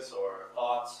ideas or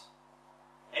thoughts.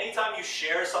 Anytime you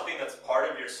share something that's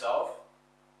part of yourself,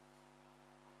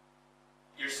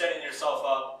 you're setting yourself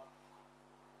up,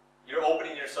 you're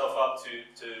opening yourself up to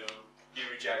be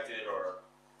rejected or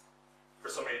for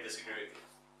somebody to disagree with you.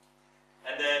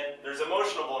 And then there's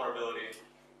emotional vulnerability,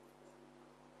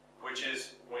 which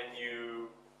is when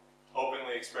you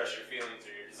openly express your feelings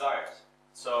or your desires.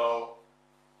 So,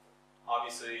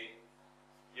 obviously,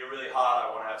 you're really hot,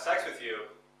 I want to have sex with you,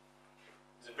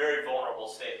 is a very vulnerable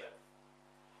statement.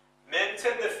 Men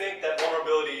tend to think that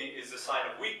vulnerability is a sign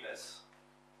of weakness,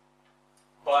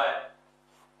 but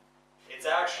it's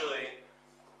actually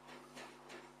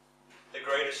the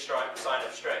greatest sign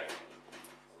of strength.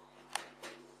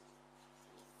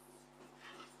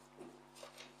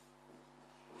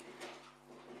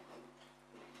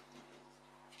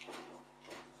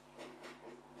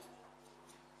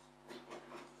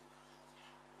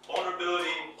 Vulnerability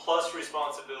plus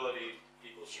responsibility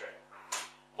equals strength.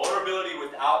 Vulnerability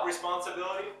without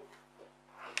responsibility.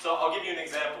 So I'll give you an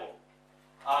example.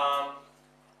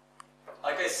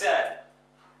 Like I said,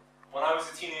 when I was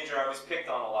a teenager, I was picked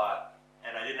on a lot,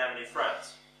 and I didn't have any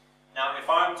friends. Now, if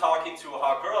I'm talking to a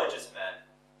hot girl I just met,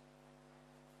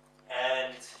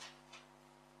 and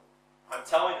I'm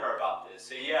telling her about this,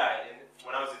 so yeah,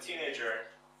 when I was a teenager,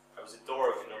 I was a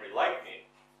dork and nobody liked me.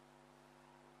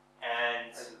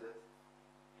 And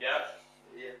yeah.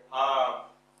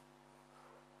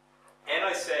 And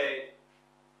I say,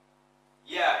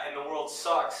 yeah, and the world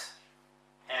sucks,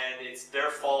 and it's their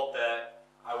fault that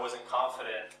I wasn't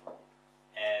confident,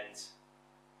 and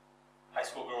high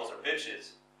school girls are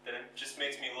bitches, then it just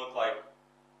makes me look like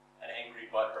an angry,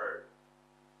 butthurt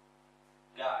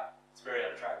guy. It's very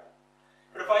unattractive.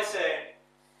 But if I say,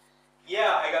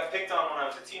 yeah, I got picked on when I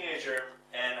was a teenager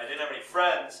and I didn't have any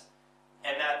friends,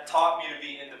 and that taught me to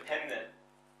be independent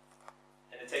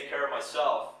and to take care of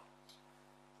myself,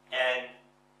 and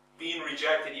being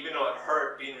rejected, even though it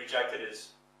hurt, being rejected is,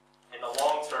 in the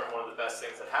long term, one of the best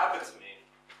things that happened to me.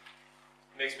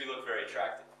 It makes me look very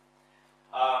attractive.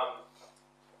 I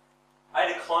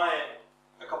had a client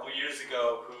a couple years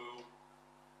ago who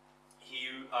he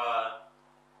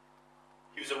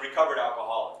was a recovered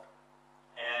alcoholic,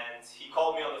 and he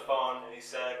called me on the phone and he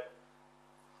said,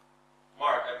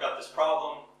 "Mark, I've got this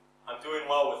problem. I'm doing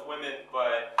well with women,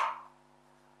 but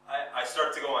I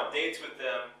start to go on dates with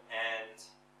them, and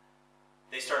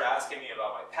they start asking me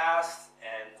about my past,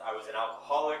 and I was an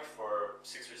alcoholic for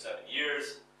 6 or 7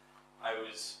 years. I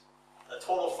was a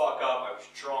total fuck up. I was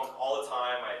drunk all the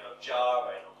time. I had no job.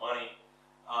 I had no money.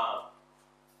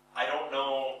 I don't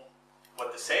know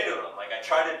what to say to them. Like, I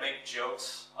try to make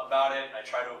jokes about it. I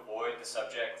try to avoid the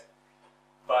subject,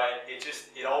 but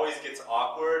it always gets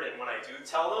awkward. And when I do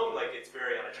tell them, like, it's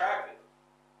very unattractive."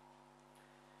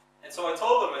 And so I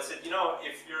told them, I said, you know,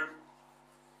 if you're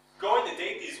going to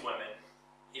date these women,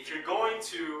 if you're going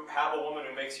to have a woman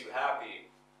who makes you happy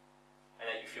and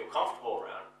that you feel comfortable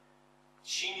around,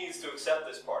 she needs to accept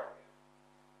this part of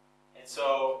you. And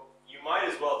so you might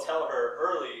as well tell her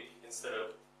early instead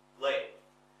of late.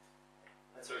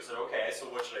 And so he said, okay, so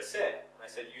what should I say? And I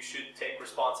said, you should take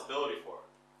responsibility for it.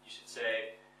 You should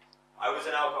say, I was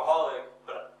an alcoholic,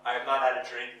 but I have not had a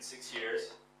drink in 6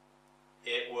 years.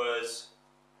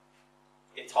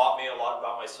 It taught me a lot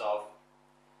about myself.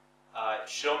 It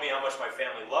showed me how much my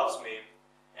family loves me,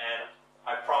 and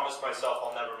I promised myself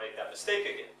I'll never make that mistake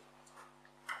again.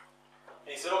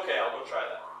 And he said, okay, I'll go try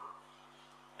that.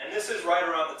 And this is right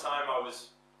around the time I was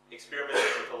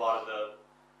experimenting with a lot of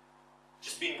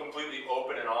just being completely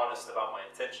open and honest about my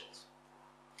intentions.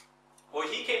 Well,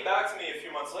 he came back to me a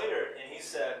few months later, and he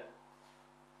sent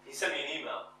me an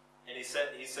email, and he said,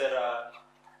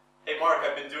 hey Mark,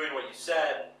 I've been doing what you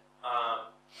said,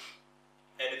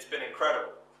 and it's been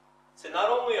incredible. So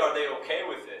not only are they okay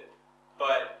with it,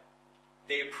 but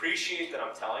they appreciate that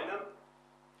I'm telling them.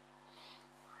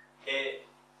 It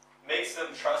makes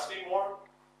them trust me more.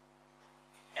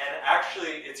 And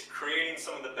actually, it's creating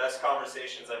some of the best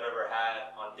conversations I've ever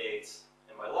had on dates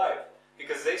in my life,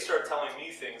 because they start telling me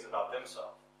things about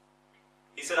themselves.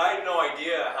 He said, I had no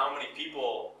idea how many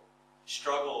people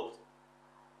struggled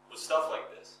with stuff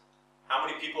like this. How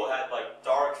many people had like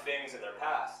dark things in their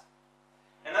past.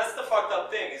 And that's the fucked up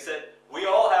thing, is that we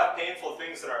all have painful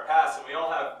things in our past, and we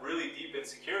all have really deep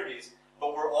insecurities,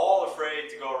 but we're all afraid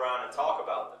to go around and talk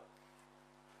about them.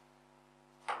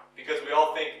 Because we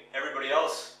all think everybody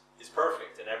else is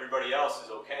perfect and everybody else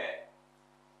is okay.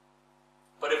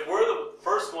 But if we're the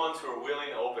first ones who are willing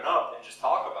to open up and just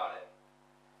talk about it,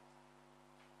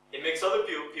 it makes other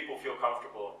people feel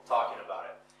comfortable talking about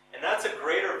it. And that's a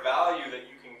greater value that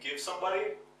you can give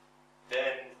somebody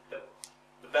than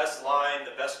the best line,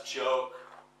 the best joke,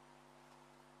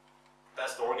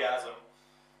 best orgasm.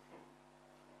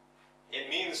 It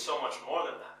means so much more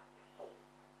than that.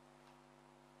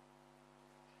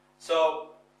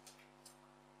 So,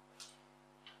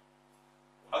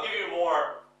 I'll give you a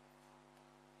more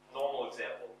normal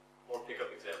example, more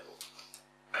pickup example.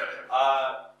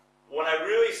 When I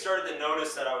really started to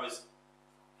notice that I was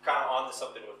kind of onto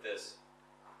something with this,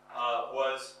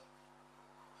 was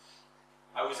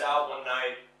I was out one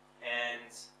night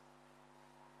and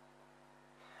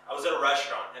I was at a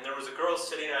restaurant, and there was a girl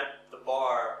sitting at the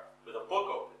bar with a book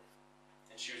open,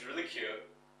 and she was really cute.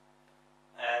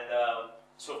 And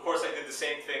so of course I did the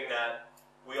same thing that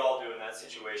we all do in that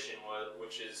situation,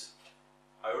 which is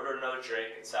I ordered another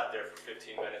drink and sat there for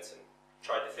 15 minutes and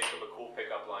tried to think of a cool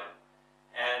pickup line.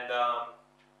 And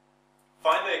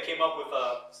finally I came up with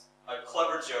a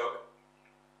clever joke,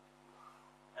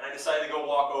 and I decided to go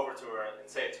walk over to her and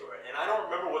say it to her. And I don't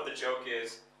remember what the joke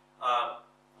is.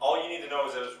 All you need to know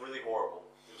is that it was really horrible.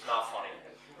 It was not funny.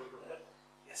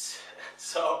 Yes.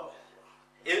 So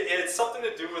it's something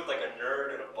to do with like a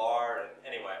nerd in a bar. And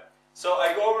anyway, so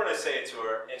I go over and I say it to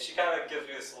her, and she kind of gives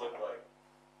me this look like,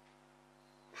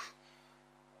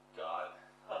 God.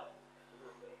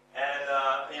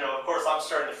 And of course I'm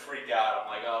starting to freak out. I'm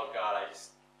like, oh God, I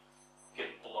just get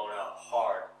blown out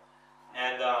hard.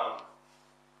 And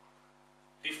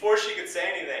before she could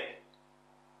say anything,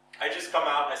 I just come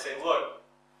out and I say, look,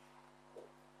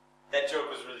 that joke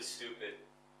was really stupid.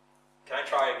 Can I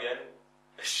try again?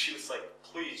 She was like,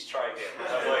 please try again.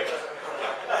 I'm like,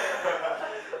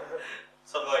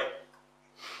 so I'm like,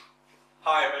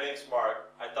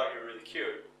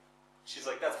 She's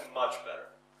like, that's much better.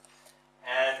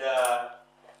 And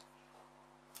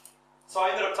so I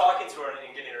ended up talking to her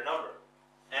and getting her number.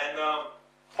 And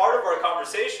part of our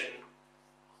conversation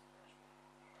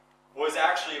was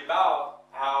actually about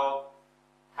how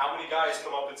many guys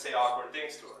come up and say awkward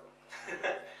things to her,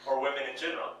 or women in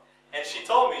general. And she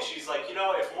told me, she's like, you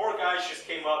know, if more guys just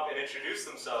came up and introduced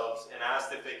themselves and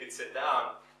asked if they could sit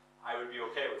down, I would be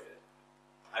okay with it.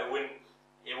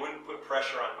 It wouldn't put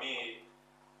pressure on me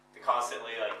to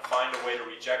constantly like find a way to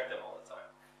reject them all the time.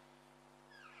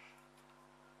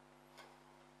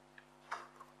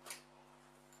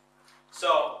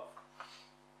 So,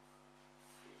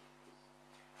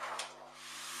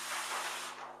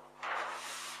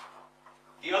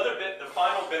 the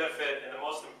final benefit and the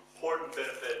most important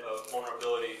benefit of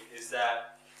vulnerability is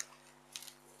that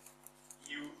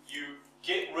you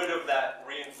get rid of that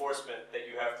reinforcement that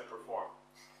you have to perform.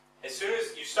 As soon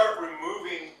as you start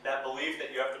removing that belief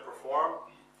that you have to perform,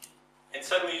 and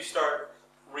suddenly you start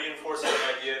reinforcing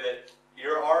the idea that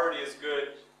you're already as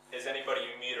good as anybody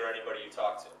you meet or anybody you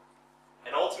talk to.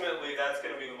 And ultimately, that's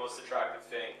going to be the most attractive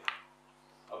thing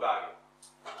about you.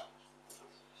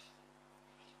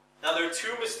 Now, there are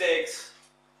two mistakes.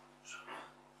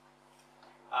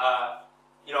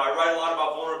 I write a lot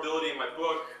about vulnerability in my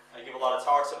book. I give a lot of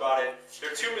talks about it.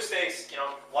 There are two mistakes.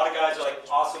 A lot of guys are like,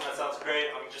 awesome, that sounds great.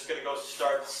 I'm just going to go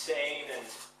start saying and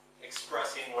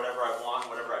expressing whatever I want,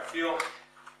 whatever I feel.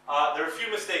 There are a few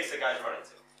mistakes that guys run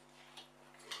into.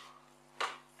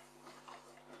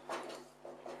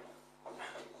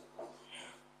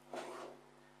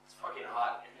 It's fucking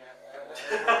hot.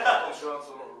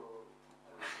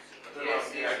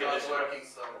 Yes, it's not working,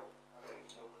 so.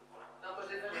 No, but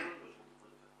then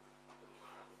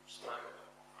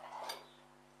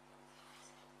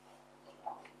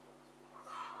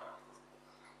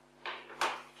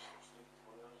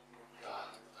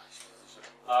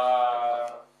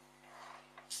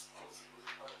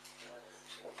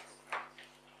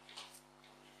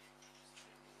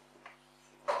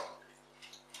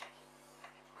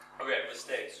okay,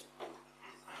 mistakes.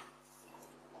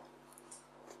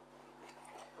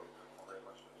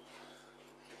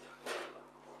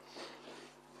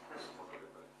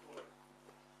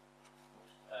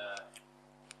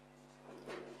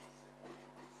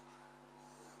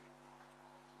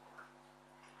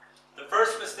 The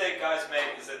first mistake guys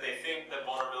make is that they think that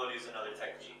vulnerability is another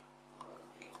technique.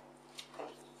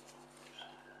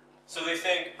 So they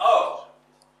think, oh,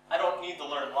 I don't need to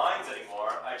learn lines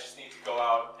anymore. I just need to go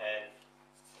out and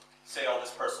say all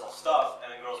this personal stuff,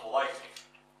 and then girls will like me.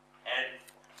 And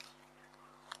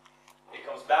it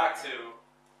comes back to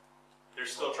they're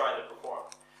still trying to perform.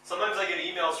 Sometimes I get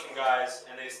emails from guys,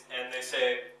 and they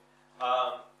say,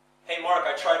 hey Mark,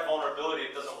 I tried vulnerability,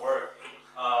 it doesn't work.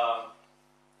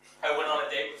 I went on a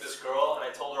date with this girl, and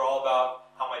I told her all about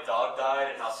how my dog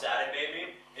died and how sad it made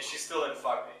me, and she still didn't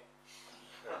fuck me.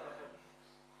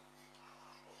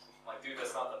 I'm like, dude,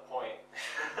 that's not the point.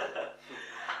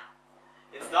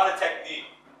 It's not a technique.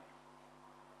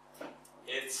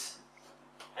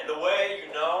 And the way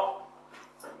you know,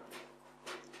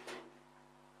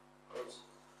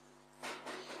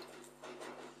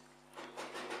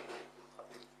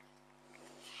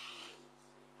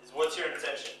 is what's your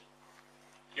intention?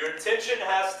 Your intention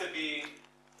has to be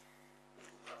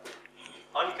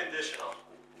unconditional.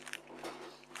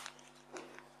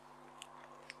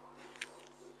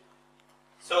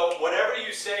 So whatever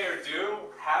you say or do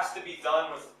has to be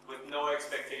done with no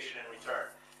expectation in return.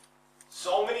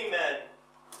 So many men,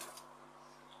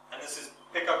 and this is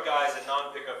pickup guys and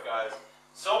non-pickup guys,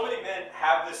 so many men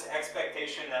have this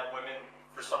expectation that women,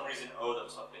 for some reason, owe them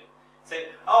something. Say,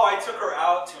 oh, I took her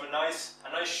out to a nice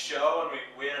show and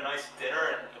we had a nice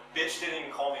dinner and the bitch didn't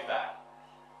even call me back.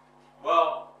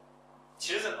 Well,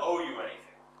 she doesn't owe you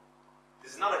anything.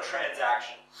 This is not a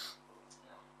transaction.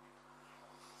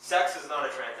 Sex is not a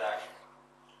transaction.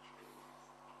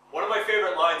 One of my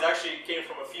favorite lines actually came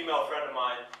from a female friend of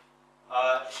mine.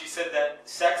 She said that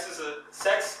sex is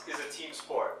a team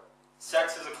sport.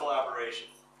 Sex is a collaboration.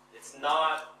 It's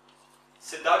not,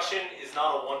 seduction is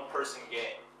not a one-person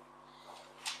game.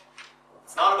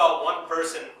 It's not about one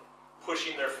person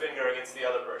pushing their finger against the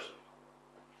other person.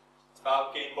 It's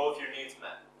about getting both your needs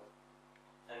met.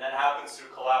 And that happens through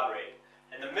collaborating.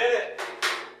 And the minute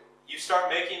you start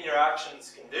making your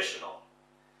actions conditional,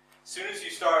 as soon as you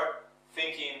start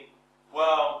thinking,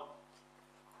 well,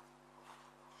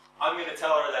 I'm going to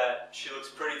tell her that she looks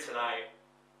pretty tonight,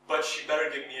 but she better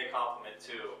give me a compliment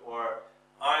too. Or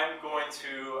I'm going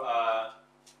to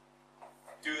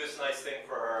do this nice thing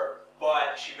for her,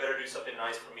 but she better do something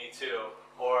nice for me too.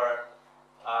 Or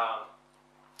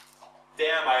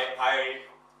damn, I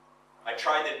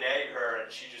tried to nag her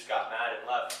and she just got mad and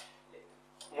left.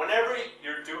 Whenever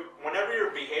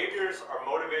your behaviors are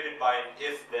motivated by an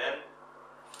if-then,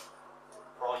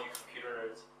 for all you computer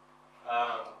nerds,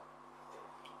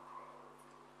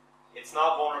 it's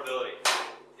not vulnerability,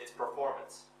 it's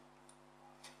performance.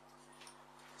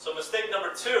 So mistake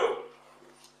number 2,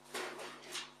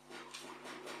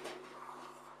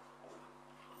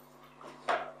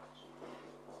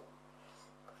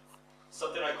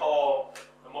 something I call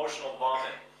emotional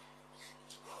vomit.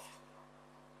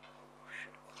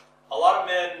 A lot of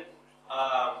men,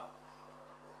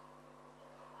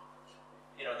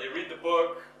 they read the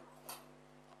book,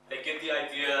 they get the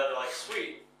idea, they're like,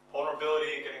 sweet,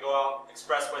 vulnerability, gonna go out,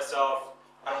 express myself,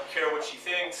 I don't care what she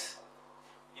thinks,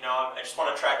 I just want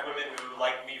to attract women who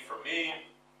like me for me.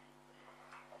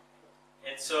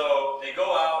 And so they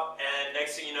go out, and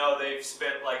next thing you know, they've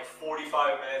spent like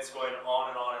 45 minutes going on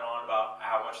and on and on about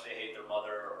how much they hate their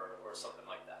mother or something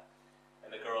like that.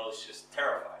 And the girl is just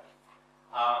terrified.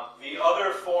 The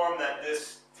other form that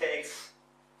this takes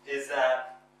is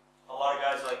that a lot of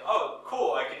guys are like, oh,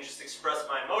 cool, I can just express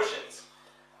my emotions.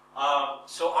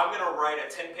 So I'm going to write a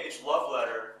 10-page love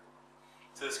letter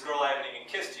to this girl I haven't even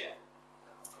kissed yet.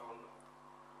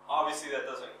 Obviously that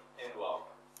doesn't end well.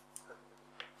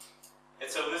 And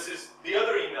so this is the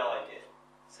other email I get.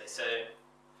 So I say,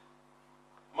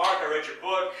 Mark, I read your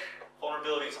book.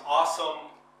 Vulnerability is awesome.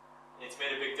 It's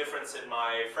made a big difference in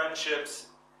my friendships.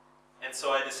 And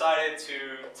so I decided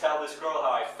to tell this girl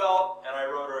how I felt, and I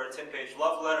wrote her a 10-page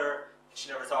love letter, and she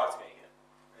never talked to me again.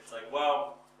 And it's like,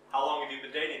 well, how long have you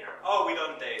been dating her? Oh, we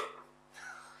don't date.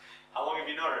 How long have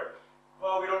you known her?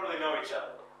 Well, we don't really know each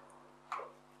other.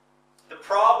 The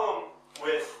problem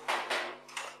with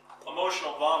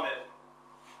emotional vomit,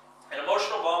 and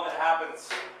emotional vomit happens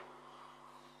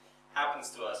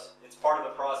to us, it's part of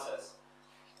the process,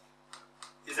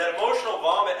 is that emotional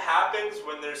vomit happens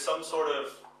when there's some sort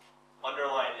of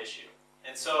underlying issue.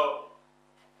 And so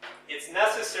it's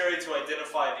necessary to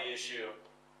identify the issue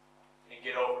and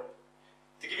get over it.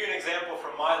 To give you an example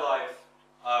from my life,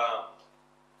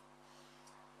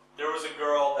 there was a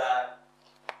girl that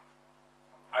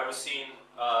I was seeing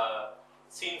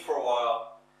for a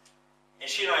while, and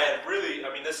she and I had really,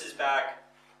 this is back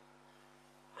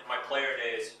in my player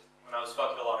days when I was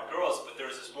fucking a lot of girls, but there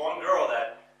was this one girl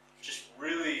that just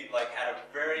really had a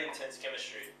very intense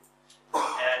chemistry.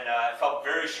 And I felt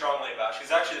very strongly about. She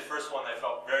was actually the first one that I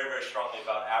felt very, very strongly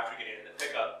about after getting into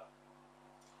pickup.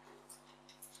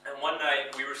 And one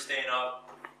night we were staying up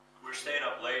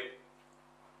late,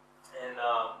 and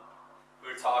we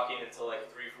were talking until 3,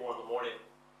 4 in the morning.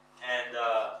 And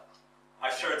I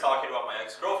started talking about my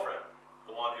ex-girlfriend,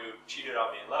 the one who cheated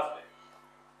on me and left me.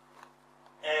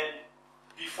 And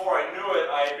before I knew it,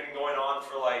 I had been going on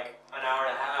for an hour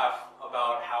and a half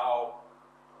about how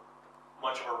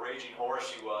much of a raging whore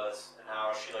she was and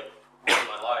how she ruined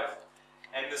my life.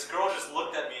 And this girl just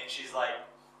looked at me and she's like,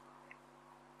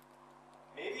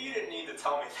 maybe you didn't need to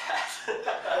tell me that.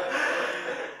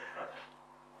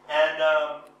 And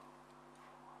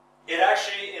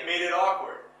it made it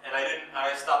awkward. And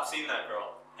I stopped seeing that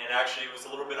girl. And actually it was a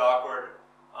little bit awkward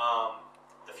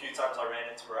the few times I ran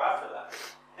into her after that.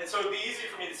 And so it'd be easy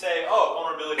for me to say, oh,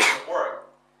 vulnerability doesn't work.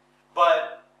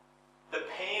 But the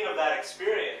pain of that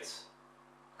experience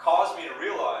caused me to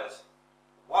realize,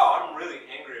 wow, I'm really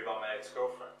angry about my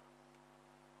ex-girlfriend.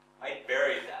 I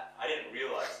buried that. I didn't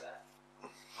realize that.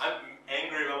 I'm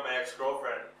angry about my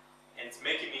ex-girlfriend, and it's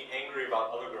making me angry about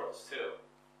other girls too.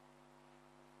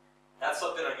 That's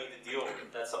something I need to deal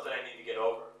with. That's something I need to get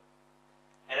over.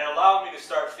 And it allowed me to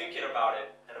start thinking about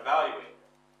it and evaluating it.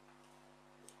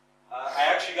 I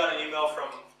actually got an email from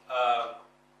a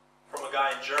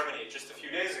guy in Germany just a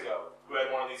few days ago who had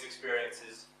one of these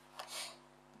experiences.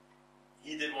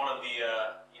 He did one of the,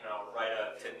 write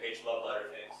a 10-page love letter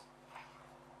things.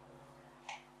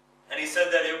 And he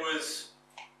said that it was,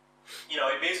 he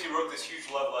basically wrote this huge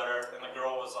love letter, and the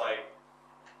girl was like,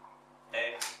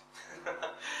 thanks.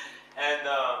 And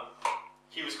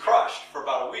he was crushed for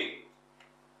about a week.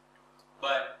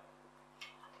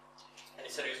 And he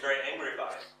said he was very angry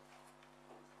about it.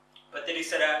 But then he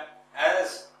said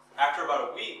after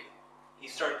about a week, he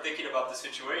started thinking about the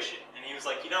situation, and he was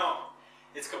like,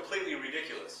 it's completely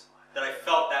ridiculous that I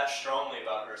felt that strongly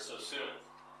about her so soon.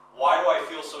 Why do I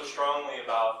feel so strongly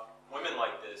about women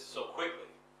like this so quickly?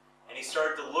 And he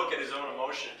started to look at his own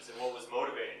emotions and what was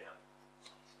motivating him.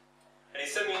 And he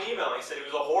sent me an email. He said it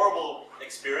was a horrible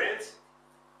experience,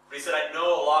 but he said, I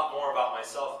know a lot more about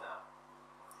myself now.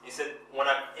 He said, when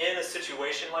I'm in a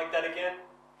situation like that again,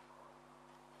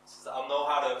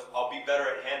 I'll be better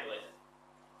at handling it.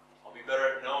 I'll be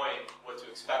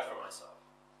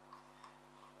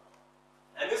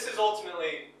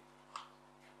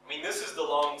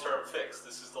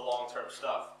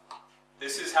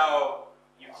is how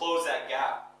you close that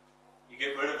gap. You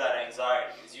get rid of that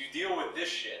anxiety. Is you deal with this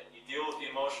shit. You deal with the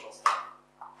emotional stuff.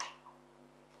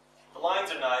 The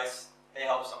lines are nice. They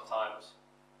help sometimes.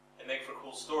 They make for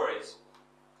cool stories.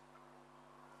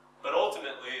 But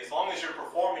ultimately, as long as you're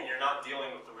performing, you're not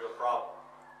dealing with the real problem.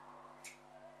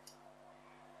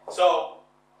 So,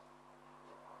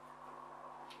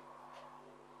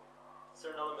 is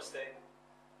there another mistake?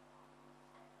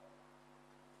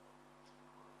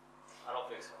 I don't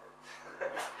think so.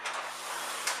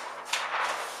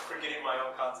 Forgetting my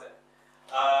own content.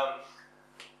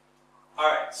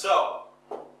 Alright, so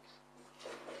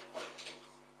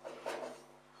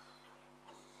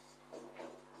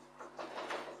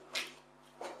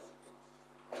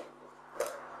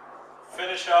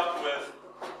finish up with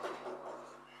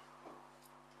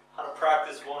how to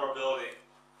practice vulnerability.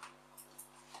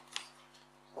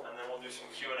 And then we'll do some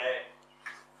Q&A.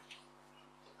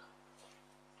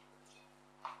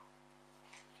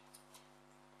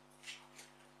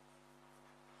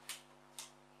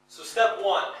 So step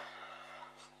one.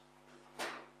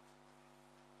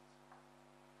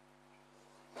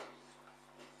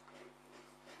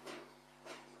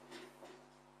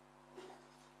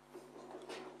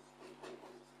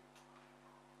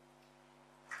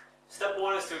 Step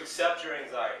one is to accept your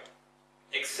anxiety.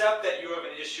 Accept that you have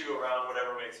an issue around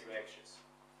whatever makes you anxious.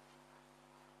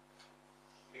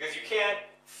 Because you can't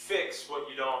fix what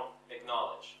you don't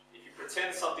acknowledge. If you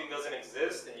pretend something doesn't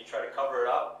exist and you try to cover it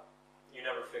up, you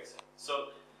never fix it. So,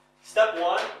 step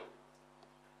one,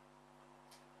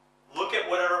 look at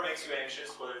whatever makes you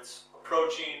anxious, whether it's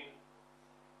approaching,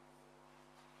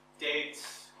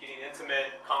 dates, getting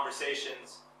intimate,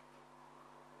 conversations,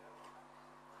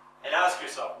 and ask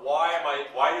yourself,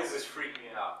 why does this freak me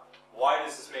out? Why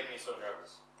does this make me so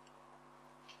nervous?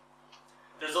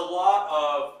 There's a lot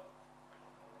of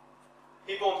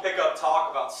people in pickup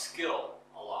talk about skill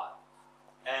a lot.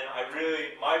 And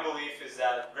my belief is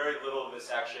that very little of this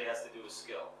actually has to do with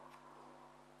skill.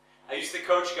 I used to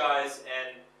coach guys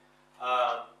and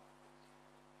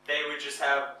they would just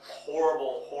have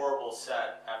horrible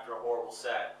set after a horrible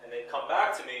set. And they'd come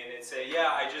back to me and they'd say, yeah,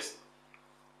 I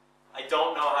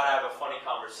don't know how to have a funny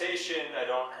conversation. I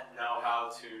don't know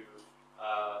how to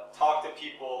talk to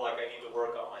people. Like, I need to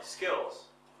work on my skills.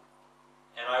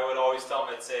 And I would always tell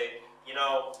them, I'd say, you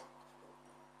know,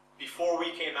 before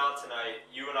we came out tonight,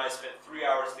 you and I spent 3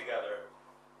 hours together,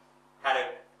 had a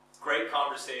great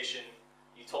conversation.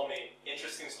 You told me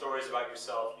interesting stories about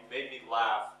yourself. You made me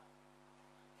laugh.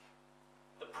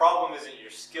 The problem isn't your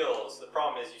skills. The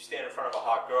problem is you stand in front of a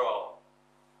hot girl,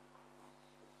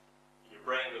 and your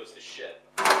brain goes to shit.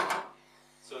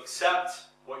 So accept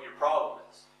what your problem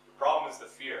is. Your problem is the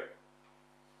fear.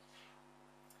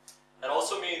 That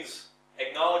also means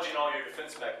acknowledging all your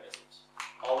defense mechanisms.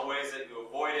 All the ways that you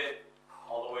avoid it,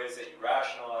 all the ways that you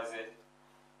rationalize it,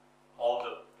 all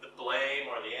the blame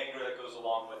or the anger that goes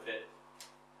along with it.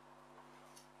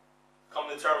 Come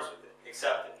to terms with it.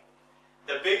 Accept it.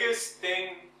 The biggest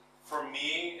thing for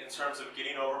me in terms of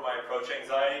getting over my approach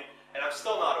anxiety, and I'm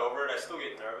still not over it, I still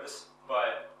get nervous,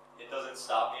 but it doesn't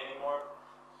stop me anymore.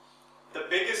 The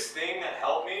biggest thing that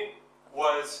helped me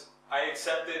was I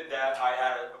accepted that I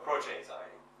had approach anxiety.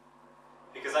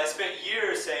 Because I spent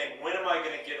years saying, when am I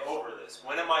going to get over this?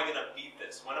 When am I going to beat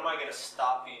this? When am I going to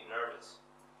stop being nervous?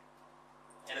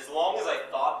 And as long as I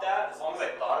thought that, as long as I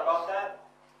thought about that,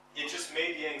 it just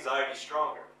made the anxiety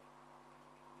stronger.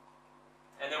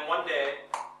 And then one day,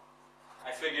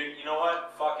 I figured, you know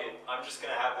what? Fuck it. I'm just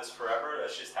going to have this forever.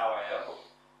 That's just how I am.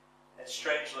 And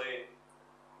strangely,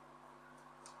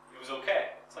 it was okay.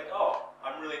 It's like, oh,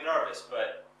 I'm really nervous,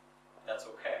 but that's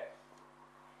okay.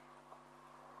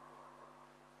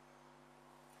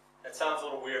 That sounds a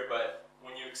little weird, but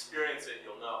when you experience it,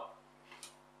 you'll know.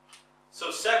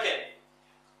 So second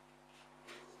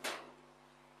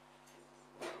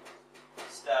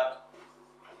step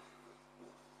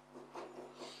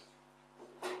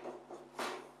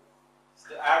is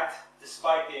to act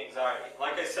despite the anxiety.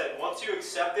 Like I said, once you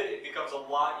accept it, it becomes a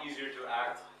lot easier to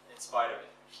act in spite of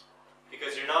it.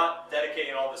 Because you're not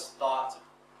dedicating all this thought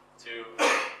to I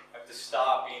have to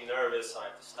stop being nervous, I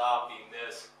have to stop being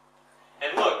this.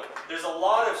 And look, there's a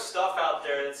lot of stuff out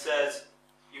there that says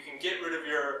you can get rid of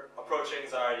your approach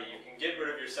anxiety, you can get rid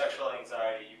of your sexual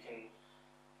anxiety, you can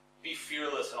be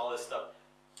fearless and all this stuff.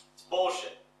 It's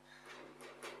bullshit.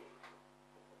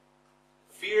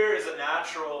 Fear is a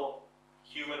natural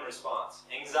human response.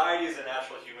 Anxiety is a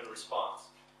natural human response.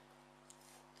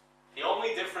 The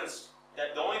only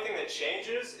thing that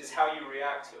changes is how you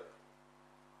react to it.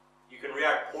 You can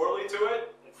react poorly to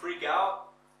it and freak out,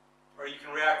 or you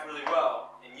can react really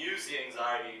well and use the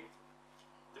anxiety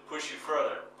push you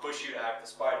further, push you to act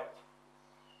despite it.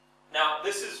 Now,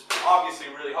 this is obviously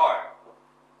really hard,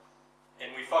 and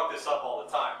we fuck this up all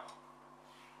the time.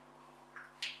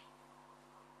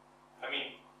 I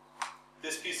mean,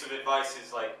 this piece of advice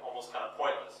is like almost kind of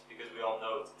pointless because we all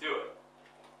know to do it.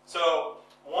 So,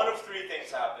 one of three things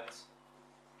happens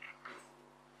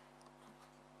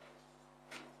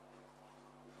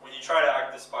when you try to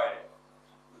act despite it.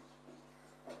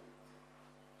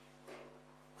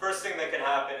 First thing that can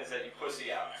happen is that you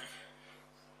pussy out.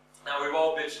 Now, we've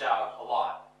all bitched out a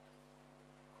lot.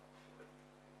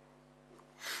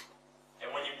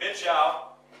 And when you bitch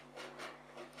out,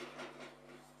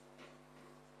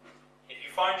 if you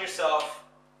find yourself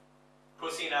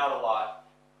pussying out a lot,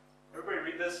 everybody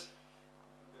read this?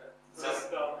 It says,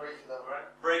 Break it down,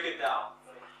 right? break it down.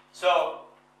 So,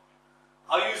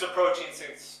 I'll use approaching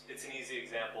since it's an easy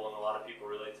example and a lot of people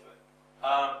relate to it.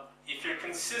 If you're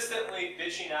consistently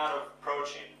bitching out of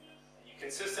approaching, and you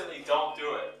consistently don't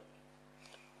do it,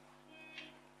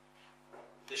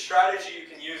 the strategy you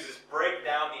can use is break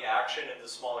down the action into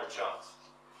smaller chunks.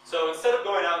 So instead of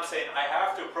going out and saying, I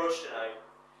have to approach tonight,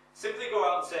 simply go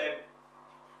out and say,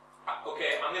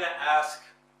 okay, I'm going to ask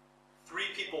 3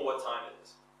 people what time it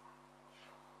is.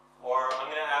 Or I'm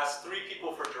going to ask 3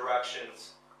 people for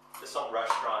directions to some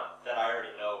restaurant that I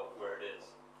already know where it is.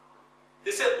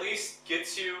 This at least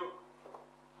gets you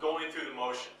going through the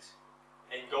motions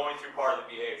and going through part of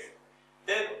the behavior.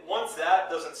 Then once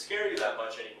that doesn't scare you that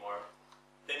much anymore,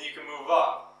 then you can move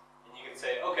up and you can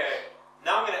say, okay,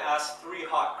 now I'm going to ask 3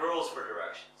 hot girls for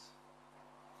directions.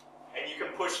 And you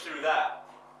can push through that.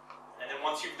 And then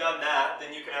once you've done that,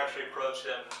 then you can actually approach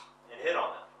them and hit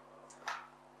on them.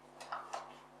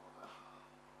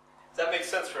 Does that make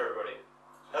sense for everybody?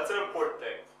 That's an important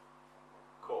thing.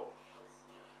 Cool.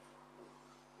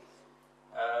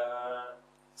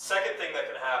 Second thing that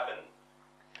can happen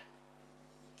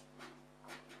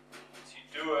is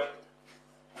you do it.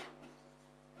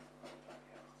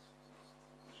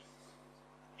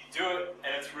 You do it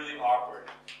and it's really awkward.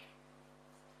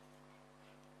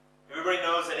 Everybody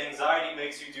knows that anxiety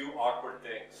makes you do awkward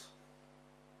things.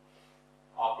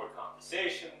 Awkward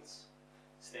conversations,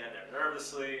 stand there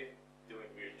nervously, doing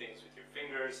weird things with your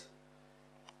fingers.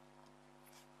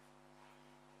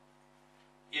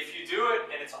 If you do it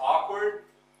and it's awkward,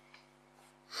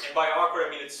 and by awkward I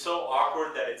mean it's so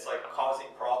awkward that it's like causing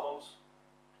problems,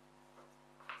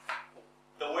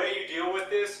 the way you deal with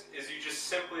this is you just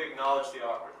simply acknowledge the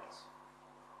awkwardness.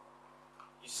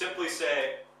 You simply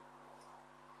say,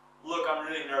 look, I'm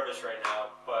really nervous right now,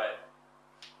 but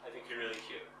I think you're really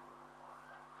cute.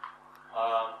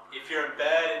 If you're in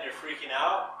bed and you're freaking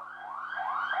out,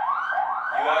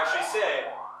 you actually say,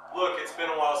 look, it's been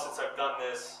a while since I've done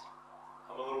this.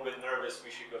 I'm a little bit nervous,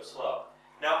 we should go slow.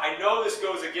 Now, I know this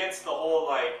goes against the whole,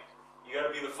 like, you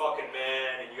gotta be the fucking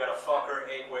man, and you gotta fuck her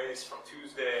 8 ways from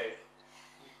Tuesday.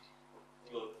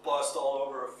 You'll bust all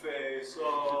over her face,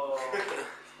 oh.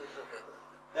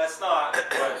 That's not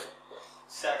what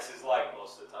sex is like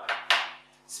most of the time.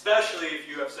 Especially if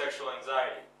you have sexual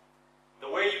anxiety. The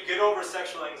way you get over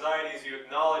sexual anxiety is you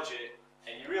acknowledge it,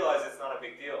 and you realize it's not a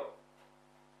big deal.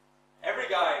 Every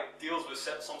guy deals with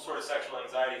some sort of sexual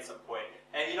anxiety at some point.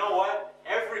 And you know what?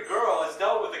 Every girl has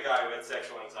dealt with a guy who had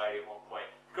sexual anxiety at one point.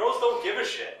 Girls don't give a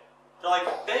shit. They're like,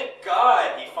 thank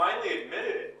God he finally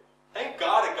admitted it. Thank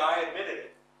God a guy admitted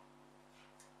it.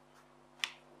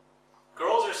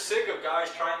 Girls are sick of guys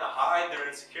trying to hide their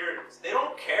insecurities. They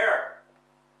don't care.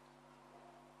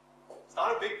 It's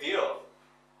not a big deal.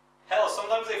 Hell,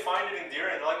 sometimes they find it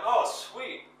endearing. They're like, oh,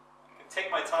 sweet. I can take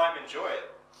my time, enjoy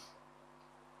it.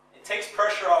 It takes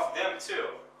pressure off them too.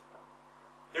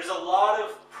 There's a lot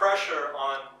of pressure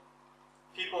on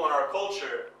people in our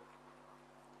culture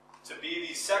to be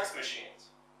these sex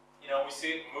machines. You know, we see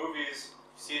it in movies,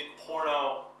 we see it in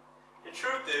porno. The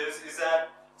truth is that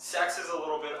sex is a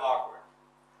little bit awkward.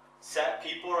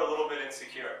 People are a little bit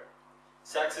insecure.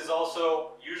 Sex is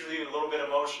also usually a little bit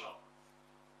emotional.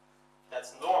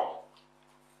 That's normal.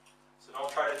 So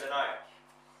don't try to deny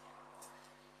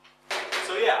it.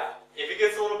 So yeah, if it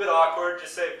gets a little bit awkward,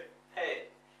 just say, hey,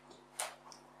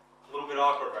 a little bit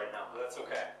awkward right now, but that's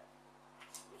okay.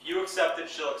 If you accept it,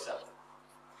 she'll accept it.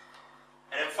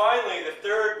 And then finally, the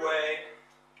third way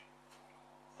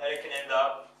that it can end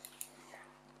up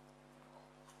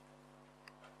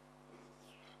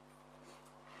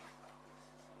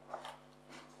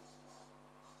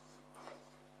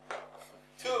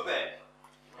tubing.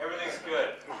 Everything's good.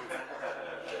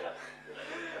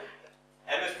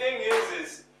 And the thing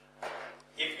is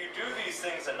if you do these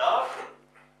things enough,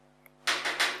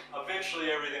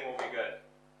 eventually everything will be good.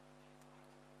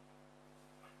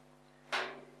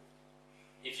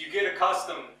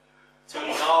 accustomed to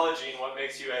acknowledging what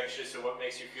makes you anxious or what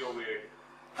makes you feel weird,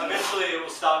 eventually it will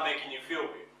stop making you feel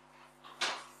weird.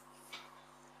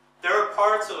 There are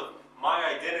parts of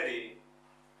my identity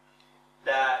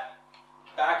that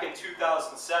back in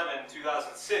 2007,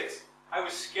 2006, I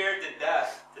was scared to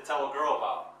death to tell a girl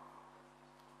about.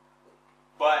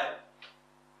 But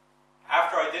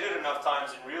after I did it enough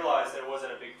times and realized that it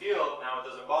wasn't a big deal, now it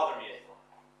doesn't bother me anymore.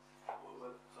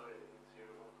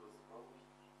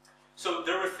 So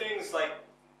there were things like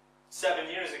 7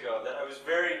 years ago that I was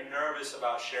very nervous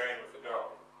about sharing with a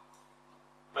girl.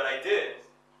 But I did,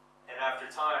 and after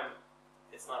time,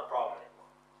 it's not a problem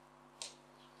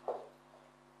anymore.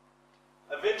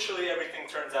 Eventually, everything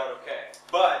turns out okay.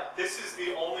 But this is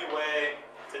the only way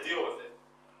to deal with it.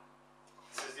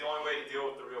 This is the only way to deal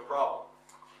with the real problem.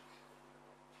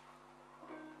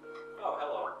 Oh,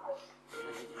 hello.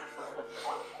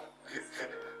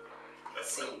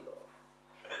 Single.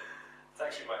 It's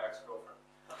actually my ex-girlfriend.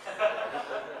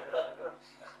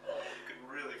 You could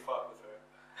really fuck with her.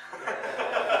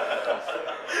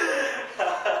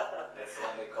 That's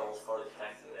only calls 40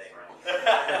 times a day, right?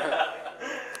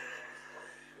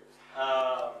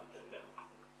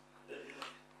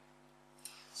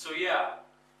 So yeah.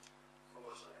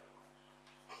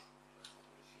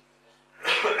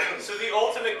 So the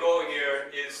ultimate goal here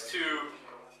is to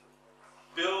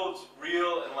build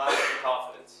real and lasting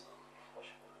confidence.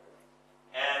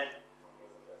 And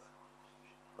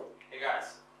hey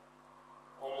guys,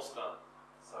 almost done.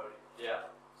 Sorry. Yeah.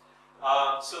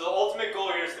 So the ultimate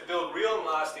goal here is to build real and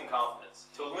lasting confidence,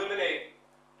 to eliminate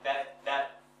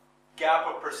that gap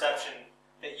of perception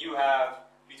that you have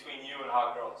between you and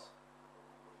hot girls,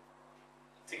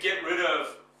 to get rid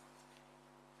of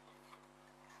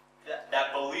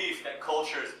that belief that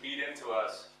culture has beat into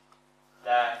us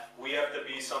that we have to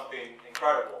be something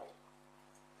incredible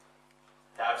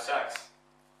to have sex.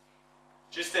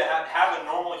 Just to have a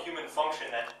normal human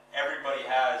function that everybody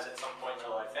has at some point in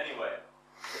their life anyway.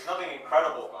 There's nothing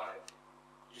incredible about it.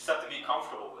 You just have to be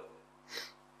comfortable with it.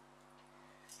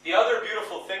 The other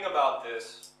beautiful thing about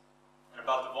this, and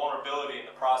about the vulnerability and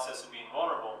the process of being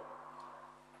vulnerable,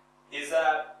 is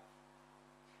that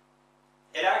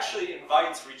it actually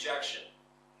invites rejection.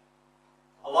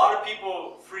 A lot of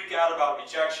people freak out about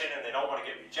rejection and they don't want to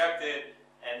get rejected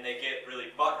and they get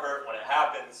really butthurt when it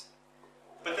happens.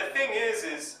 But the thing is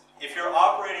if you're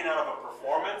operating out of a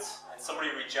performance and somebody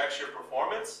rejects your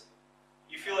performance,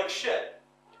 you feel like shit.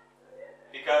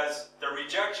 Because they're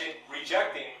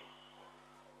rejecting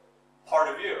part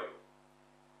of you.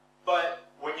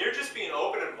 But when you're just being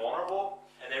open and vulnerable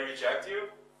and they reject you,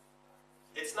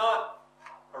 it's not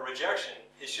a rejection,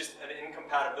 it's just an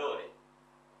incompatibility.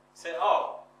 Say,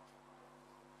 oh,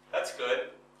 that's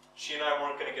good. She and I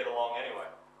weren't going to get along anyway.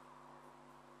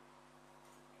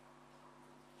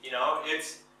 You know,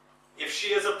 it's, if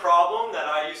she has a problem that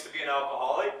I used to be an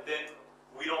alcoholic, then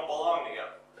we don't belong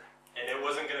together. And it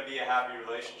wasn't going to be a happy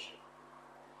relationship.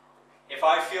 If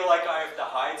I feel like I have to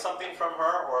hide something from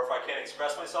her, or if I can't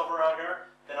express myself around her,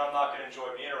 then I'm not going to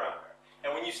enjoy being around her.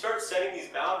 And when you start setting these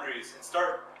boundaries and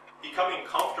start becoming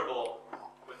comfortable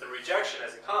with the rejection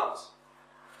as it comes,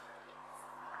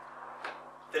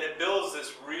 then it builds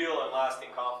this real and lasting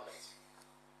confidence.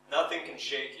 Nothing can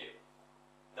shake you.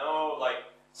 No, like,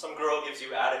 some girl gives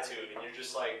you attitude and you're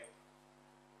just like,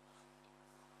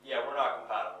 yeah, we're not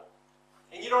compatible.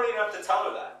 And you don't even have to tell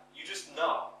her that. You just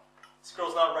know. This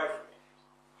girl's not right for me.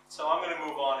 So I'm going to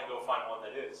move on and go find one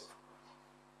that is.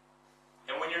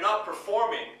 And when you're not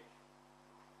performing,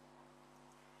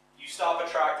 you stop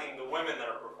attracting the women that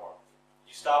are performing.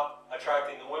 You stop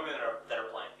attracting the women that are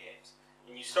playing games.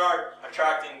 And you start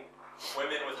attracting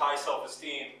women with high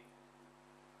self-esteem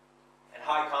and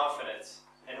high confidence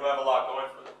and who have a lot going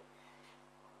for them.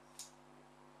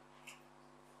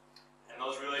 And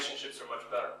those relationships are much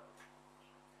better.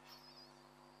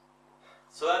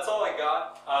 So that's all I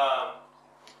got.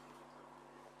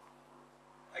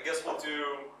 I guess we'll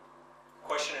do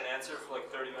question and answer for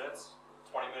like 30 minutes,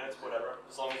 20 minutes, whatever,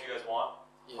 as long as you guys want.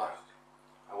 Mark,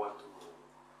 I want to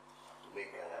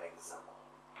make an example.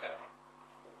 Okay.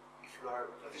 If you are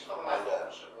It's not my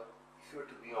fault. if you were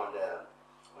to be on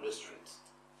the street,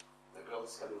 the girl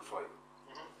is coming for you.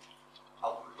 Mhm. How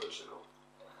would you approach the girl?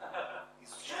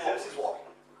 She's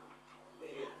walking.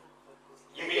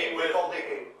 You mean with... We call day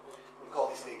game. We call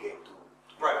this day game to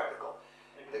Right.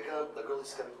 the girl. The girl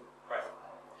is coming. Right.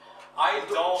 I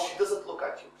don't... She doesn't look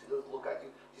at you. She doesn't look at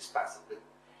you. She's passing. But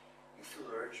you feel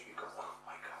the urge because, oh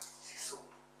my God, she's so...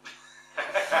 I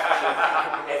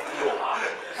have to go.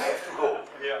 I have to go.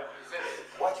 Yeah.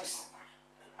 What you...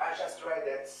 I just read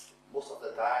that most of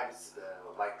the times,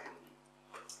 like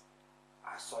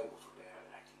saw you over there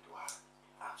and I think you are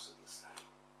absolutely stunning.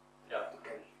 Yeah. You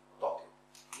can talk to him.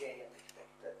 Yeah,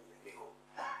 let me go.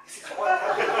 This is what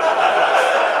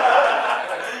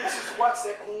this is what's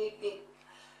happening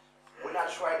when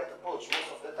I try that approach most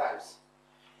of the times.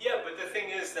 Yeah, but the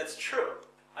thing is, that's true.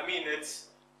 I mean, it's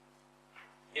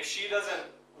if she doesn't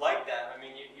like that, I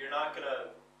mean, you're not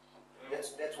gonna.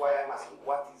 That's why I'm asking.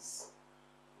 What is?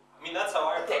 I mean, that's how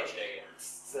I approach dating.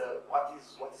 What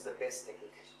is the best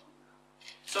technique? To be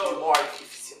So more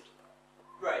efficient.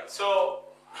 right. So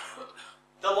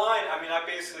the line. I mean, I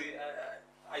basically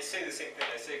I say the same thing.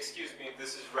 I say, "Excuse me,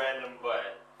 this is random,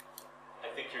 but I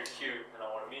think you're cute and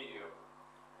I want to meet you."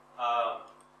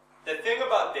 The thing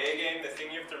about day game, the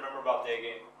thing you have to remember about day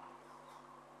game,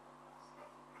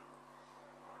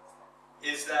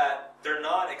 is that they're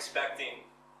not expecting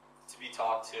to be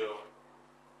talked to.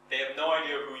 They have no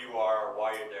idea who you are or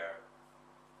why you're there.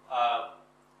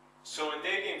 So in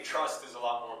day game, trust is a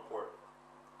lot more important.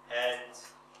 And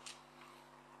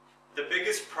the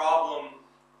biggest problem,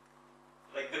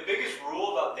 like the biggest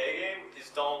rule about day game is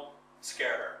don't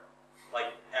scare her,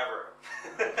 like ever.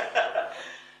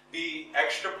 Be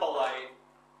extra polite.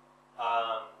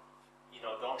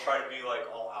 Don't try to be like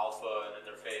all alpha and in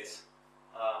their face.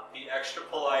 Be extra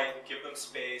polite. Give them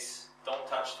space. Don't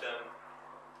touch them.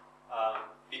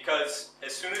 Because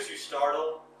as soon as you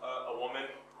startle a woman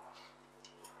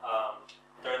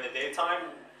during the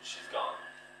daytime, she's gone.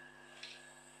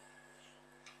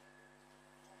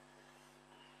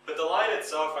 But the line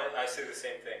itself, I say the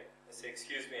same thing. I say,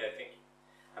 "Excuse me,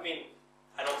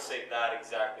 I don't say that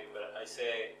exactly, but I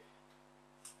say,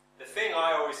 the thing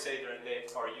I always say during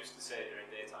or used to say during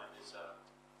daytime is,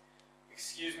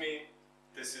 "Excuse me,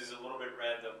 this is a little bit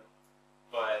random,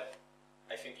 but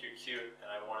I think you're cute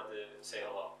and I wanted to say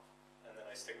hello." And then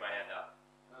I stick my hand out.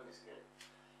 Don't be scared.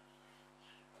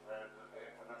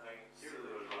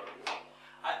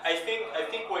 I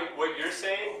think what you're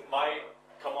saying might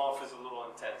come off as a little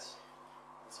intense.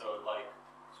 So like,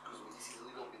 Excuse me, this is a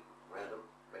little bit random,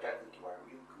 but I think you are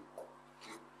really good.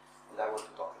 And I want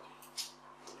to talk to you.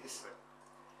 This way.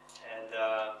 and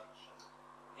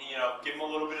give them a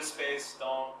little bit of space.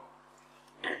 Don't.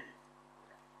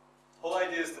 Whole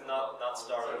idea is to not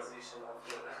start it. Transition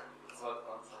after that. It's what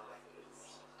comes after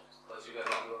this. But you gotta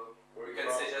go. Or you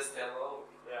can say just hello.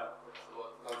 Yeah. So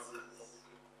what comes is.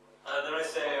 And then I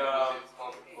say, "Where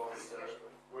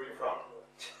are you from?"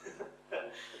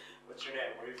 "What's your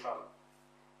name? Where are you from?"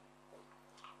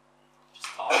 Just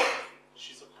talk.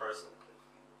 She's a person.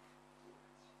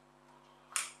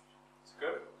 It's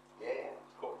good? Yeah.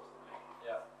 Cool.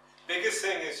 Yeah. Biggest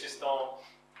thing is just don't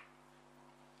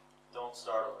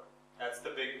startle her. That's the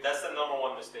number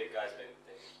one mistake guys make.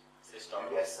 They startle.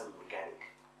 You have some mechanic.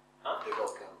 Huh? They will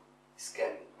come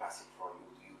scanning, passing for you.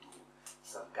 You do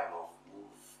some kind of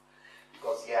move.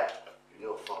 Because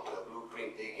from the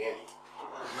blueprint again.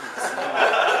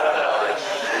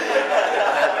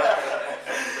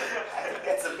 I think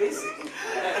that's a basic.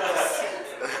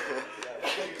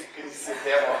 Can you sit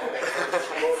there?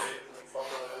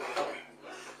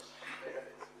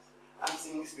 I'm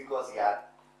saying this because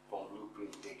from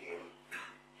blueprint again,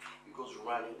 he goes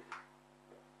running,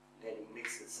 then he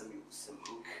makes some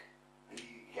hook, and he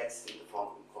gets in front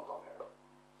of her.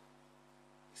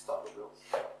 He stops the girls.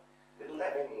 They don't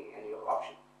have any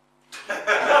option.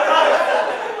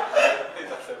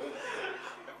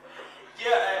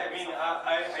 Yeah, I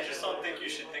just don't think you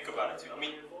should think about it too.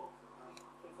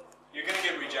 You're gonna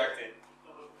get rejected.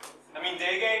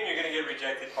 Day game, you're gonna get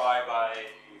rejected probably by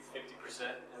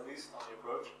 50% at least on the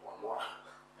approach. One more.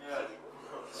 Yeah.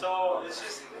 So it's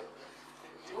just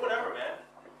do whatever, man.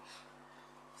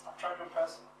 Stop trying to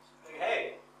impress them. Like,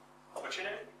 "Hey, what's your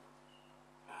name?"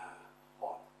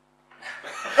 On.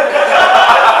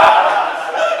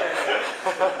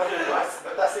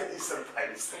 But I say this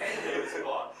sometimes. It's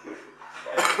on.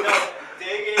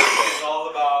 Day game is all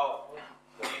about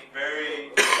being very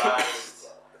relaxed,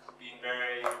 being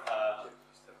very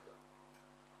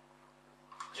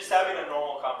just having a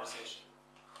normal conversation.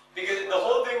 Because the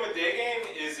whole thing with day game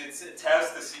is it's a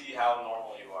test to see how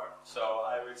normal you are. So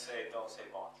I would say don't say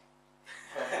bond.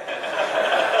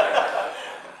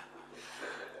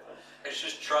 It's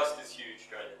just trust is huge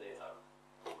during the daytime.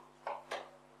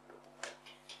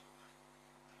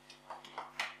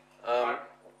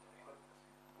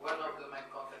 One of the main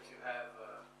concepts you have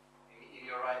in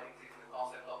your writings is the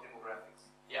concept of demographics.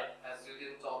 Yeah. As you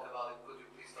didn't talk about it, could you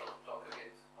please talk a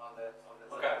bit on that?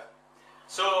 Okay.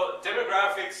 So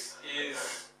demographics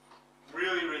is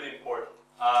really, really important.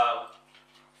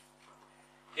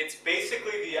 It's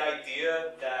basically the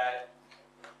idea that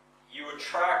you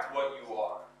attract what you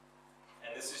are.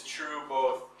 And this is true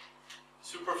both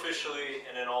superficially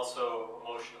and then also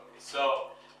emotionally. So,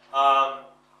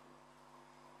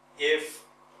 if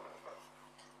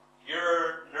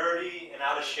you're nerdy and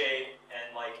out of shape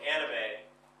and like anime,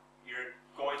 you're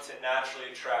going to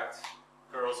naturally attract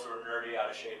girls who are nerdy, out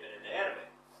of shape, and into anime.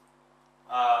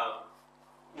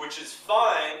 Which is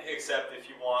fine, except if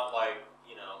you want like,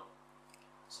 you know,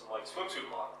 some like swimsuit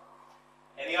model.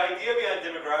 And the idea behind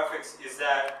demographics is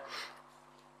that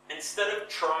instead of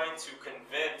trying to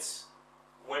convince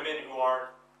women who aren't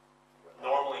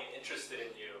normally interested in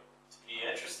you to be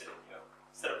interested in you,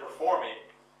 instead of performing,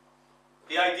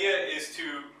 the idea is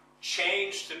to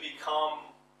change to become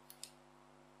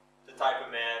the type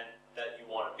of man that you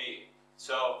want to be.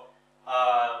 So,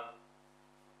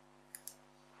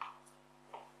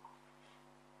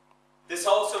 this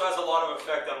also has a lot of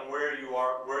effect on where you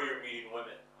are, where you're meeting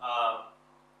women.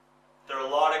 There are a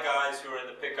lot of guys who are in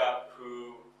the pickup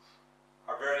who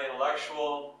are very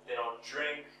intellectual, they don't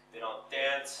drink, they don't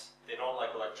dance, they don't like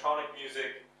electronic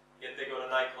music, yet they go to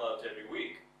nightclubs every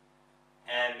week.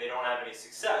 And they don't have any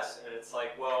success. And it's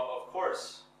like, well, of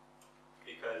course,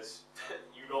 because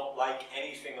you don't like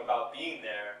anything about being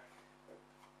there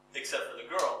except for the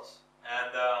girls.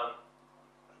 And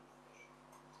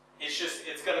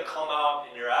it's going to come out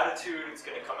in your attitude, it's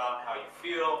going to come out in how you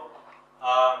feel,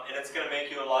 and it's going to make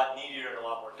you a lot needier and a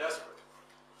lot more desperate.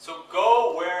 So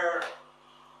go where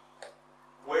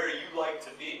you like to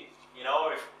be. You know,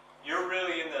 if you're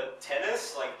really into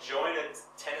tennis, like join a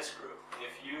tennis group.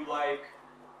 If you like,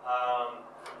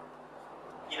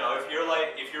 you know, if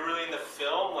you're really into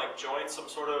film, like join some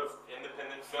sort of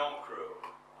independent film crew.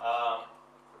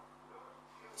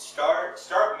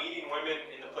 Start meeting women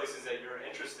in the places that you're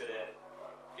interested in,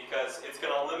 because it's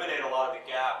going to eliminate a lot of the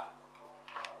gap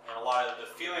and a lot of the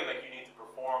feeling like you need to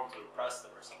perform to impress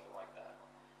them or something like that.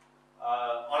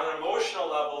 On an emotional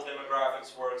level,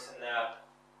 demographics works in that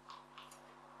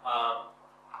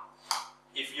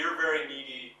if you're very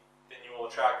needy, then you will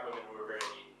attract women who are very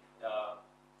needy.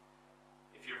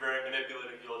 If you're very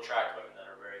manipulative, you'll attract women that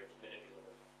are very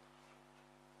manipulative.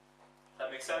 Does that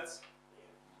make sense?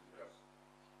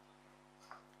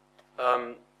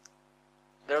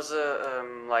 There's a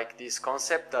like this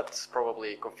concept that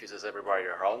probably confuses everybody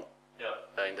around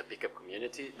in the pickup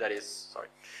community. That is,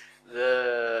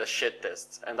 the shit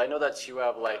test. And I know that you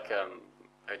have like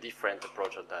a different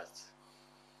approach on that.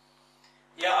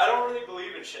 Yeah, I don't really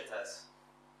believe in shit tests.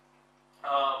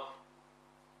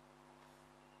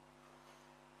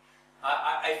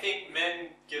 I think men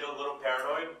get a little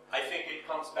paranoid. I think it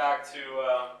comes back to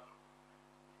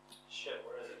shit.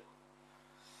 Where is it?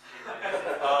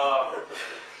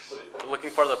 Looking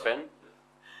for the pen?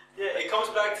 Yeah, it comes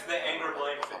back to the anger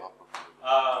blame thing.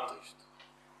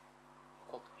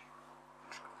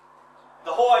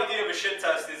 The whole idea of a shit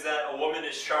test is that a woman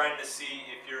is trying to see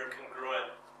if you're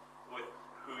congruent with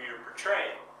who you're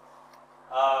portraying.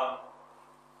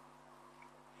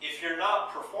 If you're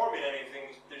not performing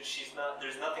anything,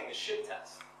 there's nothing to shit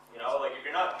test. You know, like if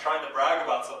you're not trying to brag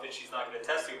about something, she's not going to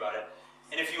test you about it.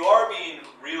 And if you are being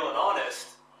real and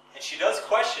honest, and she does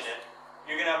question it,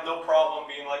 you're going to have no problem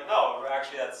being like, no,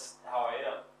 actually that's how I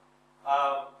am.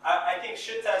 I think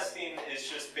shit testing is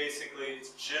just basically,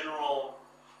 it's general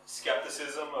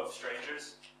skepticism of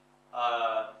strangers.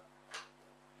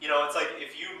 You know, it's like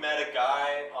if you met a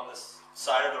guy on the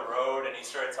side of the road and he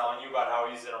started telling you about how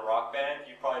he's in a rock band,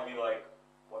 you'd probably be like,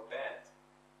 what band?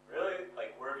 Really?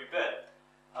 Like, where have you been?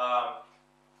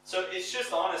 So it's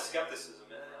just honest skepticism,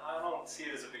 and I don't see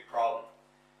it as a big problem.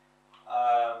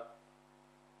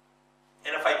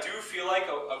 And if I do feel like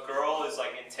a girl is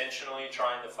like intentionally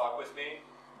trying to fuck with me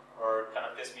or kind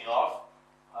of piss me off,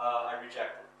 I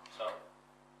reject her. So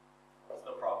that's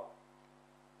no problem.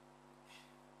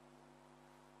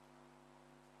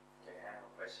 Okay, I have a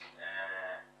question.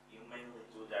 You mainly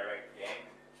do direct game.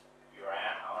 You're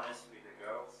honest with the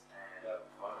girls and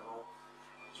vulnerable.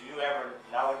 Do you ever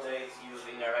nowadays use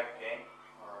indirect game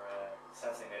or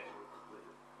something that you would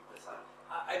decide?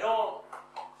 I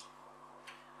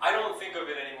don't think of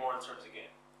it anymore in terms of game.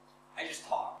 I just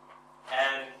talk.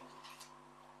 And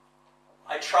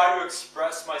I try to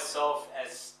express myself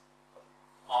as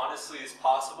honestly as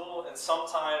possible, and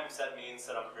sometimes that means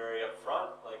that I'm very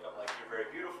upfront, like I'm like, you're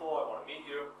very beautiful, I want to meet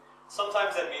you.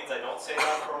 Sometimes that means I don't say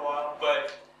that for a while,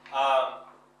 but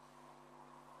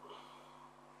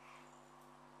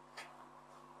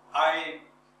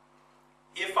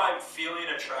if I'm feeling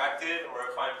attracted or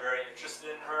if I'm very interested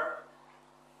in her,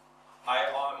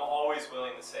 I'm always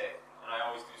willing to say it, and I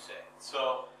always do say it.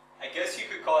 So I guess you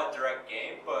could call it direct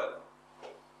game, but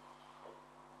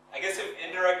I guess if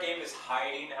indirect game is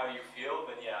hiding how you feel,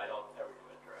 then yeah, I don't ever do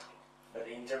indirect game. But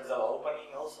in terms of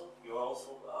opening also, you're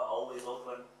also always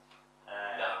open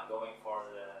and No. going for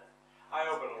the. I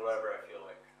open whatever I feel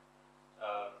like.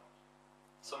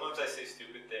 Sometimes I say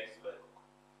stupid things, but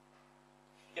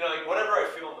you know, like whatever I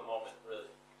feel in the moment, really.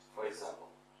 For example,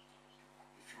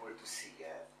 if you were to see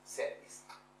a set list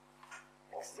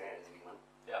of men and women,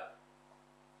 Yeah.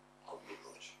 how do you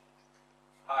approach?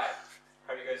 Hi,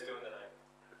 how are you guys doing tonight?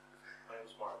 My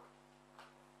name's Mark.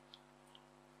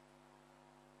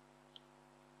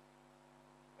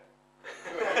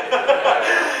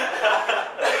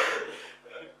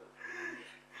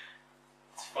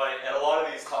 It's funny, at a lot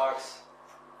of these talks,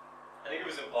 I think it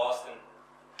was in Boston,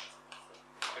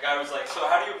 the guy was like, so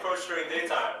how do you approach during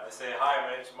daytime? I say, hi,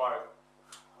 my name's Mark.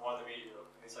 I wanted to meet you.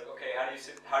 And he's like, okay, how do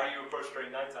you approach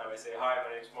during nighttime? I say, hi,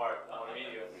 my name's Mark. I want to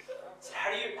meet you. I said,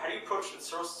 how do you approach the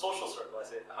social circle? I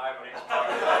say, hi, my name's Mark. I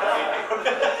want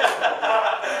to meet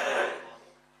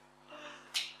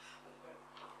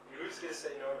you. Who's gonna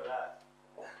say no to that?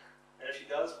 And if she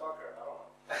does, fuck her. I don't know.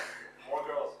 More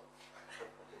girls.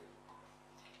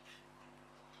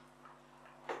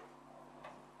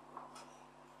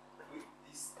 With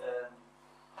this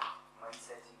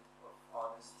mindset of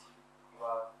honesty, you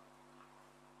are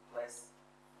less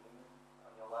women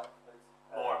on your life, but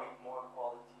More. with more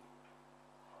quality.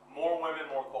 More women,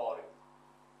 more quality.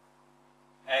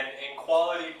 And in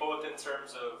quality, both in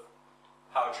terms of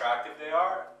how attractive they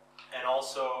are, and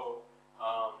also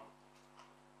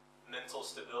mental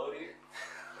stability.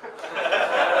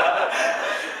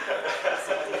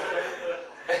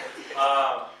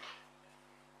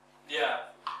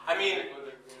 Yeah, I mean,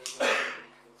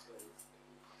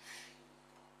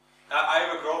 I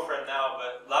have a girlfriend now,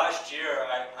 but last year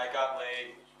I got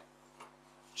laid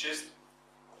just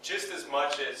as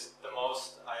much as the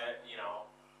most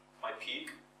my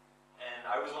peak, and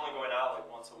I was only going out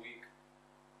like once a week,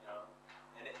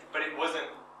 but it wasn't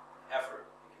effort.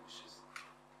 It was just,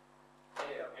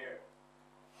 hey, I'm here.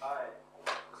 Hi,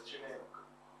 what's your name?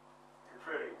 You're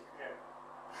pretty. Come here.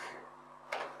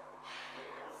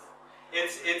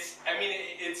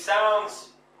 It sounds,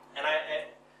 and I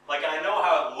know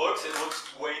how it looks. It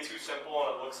looks way too simple,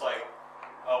 and it looks like,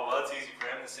 oh well, that's easy for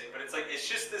him to say. But it's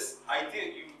just this idea.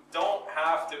 You don't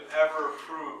have to ever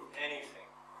prove anything.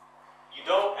 You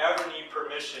don't ever need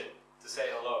permission to say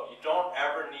hello. You don't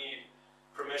ever need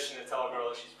permission to tell a girl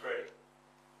that she's pretty.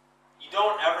 You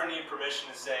don't ever need permission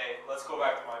to say, let's go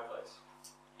back to my place.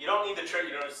 You don't need the trick.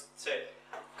 You don't just say,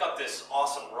 I've got this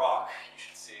awesome rock you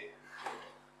should see.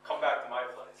 Come back to my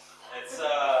place. It's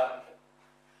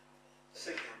just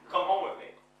like, come home with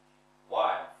me.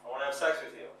 Why? I want to have sex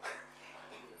with you.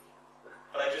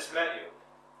 But I just met you.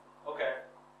 Okay.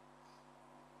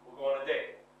 We'll go on a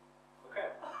date. Okay.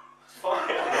 It's fine.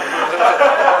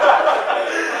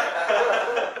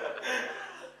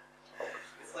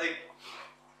 It's like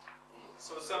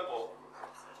so simple.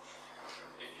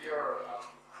 If you're a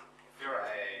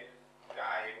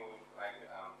guy who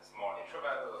is more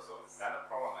introverted, so it's not a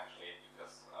problem actually,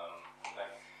 because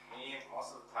like me,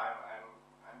 most of the time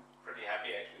I'm pretty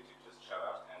happy actually to just shut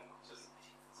up and just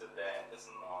sit there and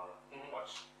listen or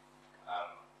watch.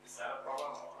 Is that a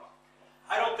problem or?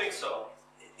 I don't think so.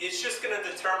 It's just going to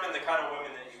determine the kind of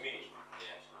women that you meet.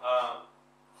 Yeah.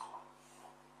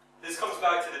 This comes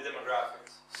back to the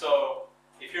demographics. So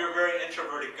if you're a very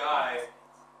introverted guy,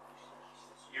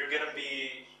 you're going to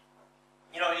be,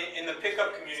 in the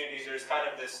pickup communities, there's kind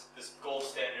of this gold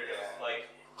standard of like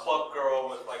club girl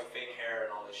with like fake hair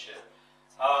and all this shit.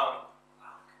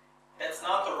 That's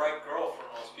not the right girl for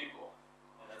most people.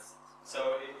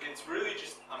 So it's really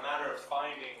just a matter of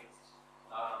finding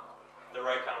the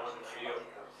right kind of woman for you.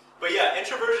 But yeah,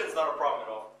 introversion is not a problem at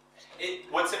all.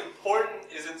 What's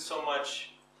important isn't so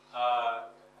much,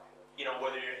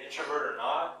 whether you're an introvert or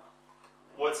not.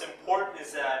 What's important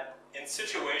is that in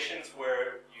situations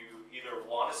where you either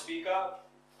want to speak up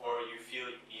or you feel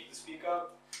you need to speak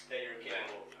up, that you're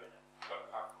capable of doing it.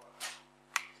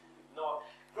 No,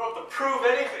 you don't have to prove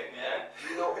anything, man.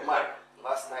 You know, Mike,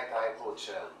 last night I approached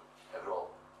a girl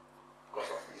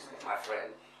because of this. My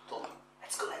friend told me,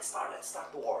 let's start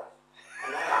the war.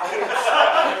 And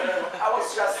I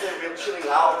was just chilling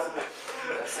out,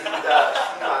 seeing my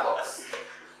dogs.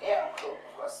 Yeah, of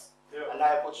course. Yeah. And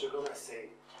I approached a girl and I say,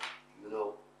 you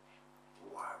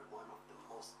are one of the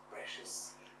most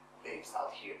precious babes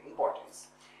out here. Importance.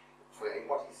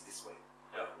 Importance is this way.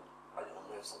 Yeah. Olha,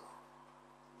 não é só.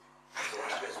 Eu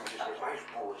acho que as mulheres mais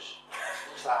boas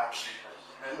está aqui,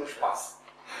 no espaço.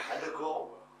 And the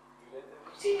girl,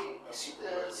 she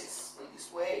does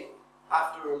this way.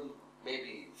 After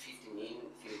maybe 15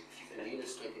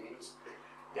 minutes, 20 minutes,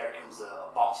 there comes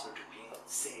a bouncer to me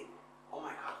saying, oh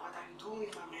my God, what are you doing,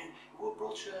 my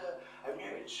approach a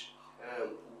marriage,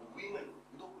 women,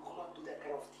 we don't cannot do that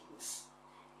kind of things.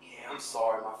 Yeah, I'm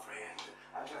sorry, my friend.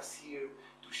 I'm just here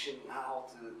to show you how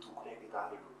to connect with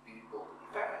other people.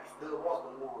 In fact, if the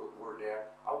husband were there,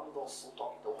 I would also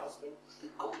talk to the husband.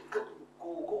 Go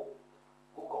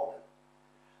call them.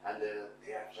 And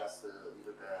they have just leave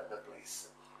the place.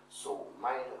 So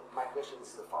my question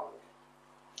is the following: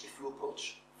 if you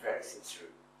approach very sincere,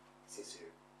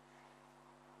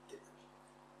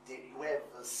 you have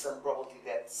some probability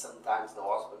that sometimes the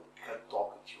husband can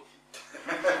talk with you.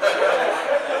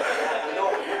 You know,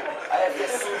 I have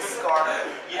this scar. I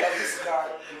have this scar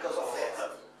because of that.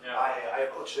 Yeah. I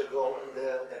approached the girl and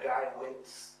the guy went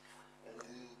and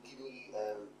give me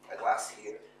a glass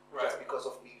here just because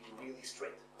of being really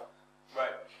straight.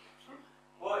 Right.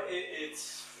 Well,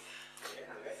 it's.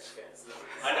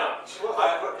 I know. She was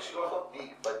not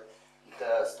big, but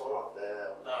the stone of the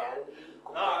hand.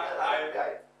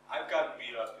 I've gotten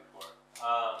beat up before.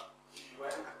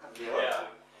 Yeah. Yeah.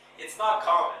 It's not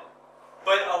common,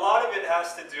 but a lot of it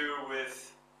has to do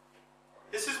with.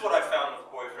 This is what I found with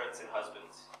boyfriends and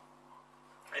husbands,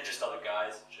 and just other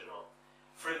guys in general.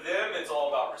 For them, it's all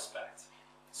about respect.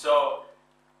 So,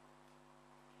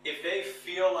 if they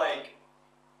feel like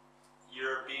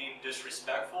you're being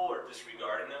disrespectful or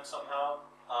disregarding them somehow,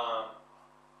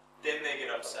 then they get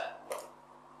upset.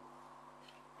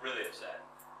 Really upset.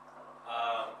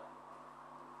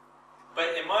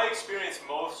 But in my experience,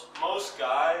 most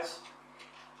guys,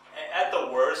 at the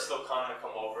worst, they'll kind of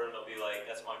come over and they'll be like,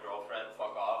 "That's my girlfriend,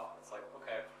 fuck off." It's like,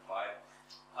 okay, bye.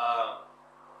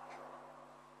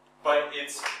 But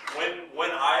it's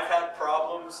when I've had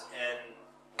problems and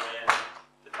when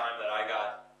the time that I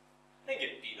didn't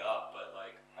get beat up, but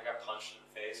like I got punched in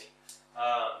the face.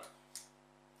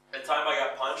 The time I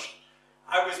got punched,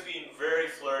 I was being very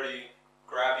flirty,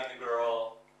 grabbing the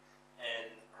girl, and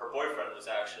her boyfriend was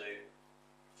actually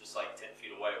just like 10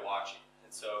 feet away watching.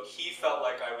 And so he felt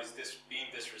like I was being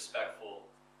disrespectful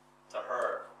to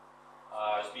her.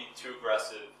 I was being too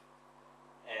aggressive,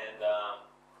 and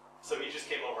so he just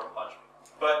came over and punched me.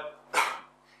 But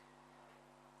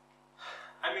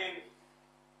I mean,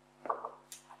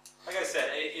 like I said,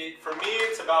 for me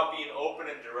it's about being open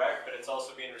and direct, but it's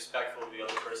also being respectful of the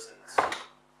other person's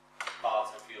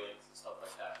thoughts and feelings and stuff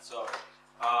like that. So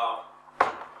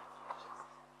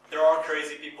there are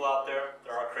crazy people out there.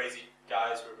 There are crazy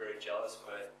guys who are very jealous,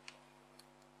 but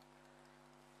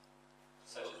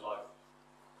such is life.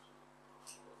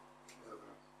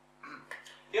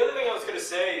 The other thing I was going to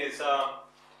say is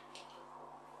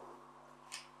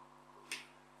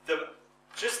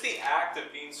just the act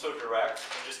of being so direct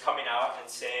and just coming out and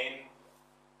saying,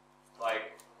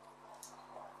 like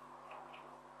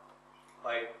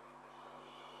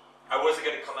I wasn't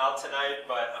going to come out tonight,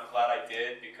 but I'm glad I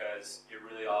did because you're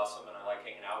really awesome and I like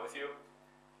hanging out with you.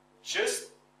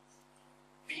 Just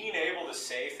being able to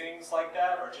say things like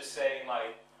that, or just saying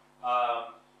like,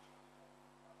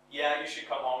 yeah, you should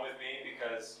come home with me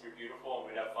because you're beautiful and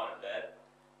we'd have fun in bed.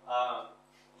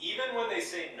 Even when they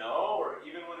say no, or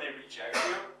even when they reject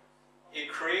you, it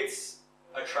creates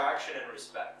attraction and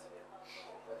respect.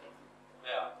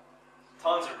 Yeah,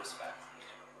 tons of respect.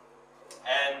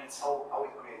 And how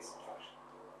it creates attraction?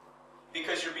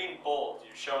 Because you're being bold,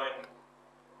 you're showing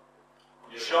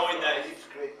that. If it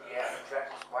creates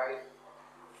attraction, why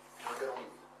the girl leave?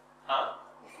 Huh?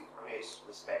 If it creates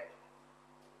respect,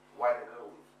 why the girl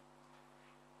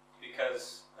leave?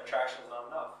 Because attraction is not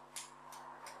enough.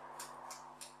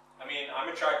 I mean, I'm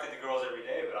attracted to girls every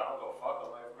day, but I don't go fuck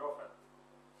them. I have a girlfriend.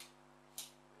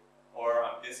 Or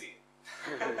I'm busy.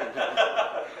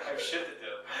 I have shit to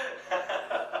do.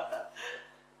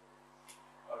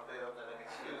 Or they don't have an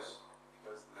excuse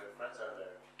because their friends are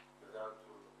there. They don't have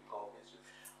to be called bitches.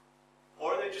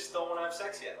 Or they just don't want to have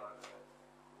sex yet.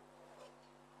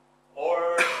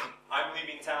 Or I'm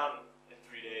leaving town in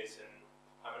 3 days and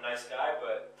I'm a nice guy,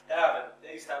 but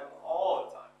they used to have them all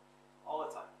the time. All the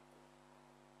time.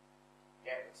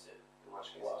 Yeah, that's it. Too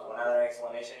much kids. Well, another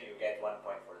explanation, you get 1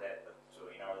 point for that, but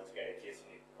in order to get a kiss,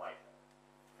 you need like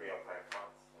 3 or 5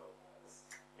 points. So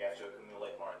you have to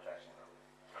accumulate more attraction.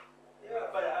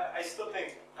 Yeah, but I still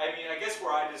think, I guess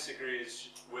where I disagree is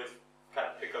with kind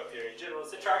of pickup theory in general, is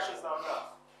attraction is not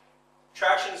enough.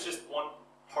 Attraction is just one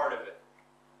part of it.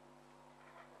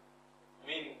 I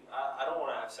mean, I don't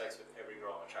want to have sex with every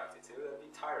girl I'm attracted to. That'd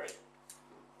be tiring.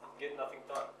 I'd get nothing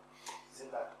done.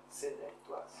 Send that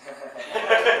to us.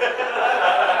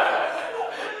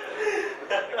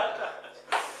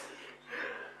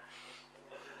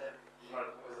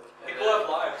 People have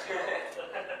lives.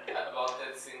 About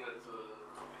that thing that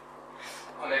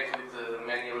connect with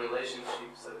many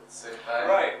relationships at the same time. time.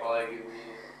 Right. Polygamy.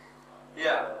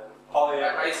 Yeah. I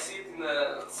Polyamory. see it in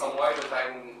some way that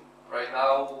I'm right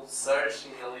now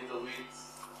searching a little bit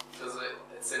because at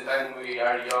the same time we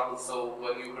are young, so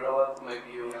when you grow up,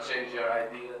 maybe you change your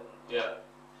idea. Yeah.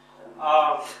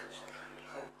 I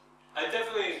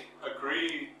definitely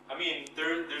agree. I mean,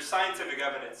 there's scientific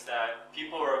evidence that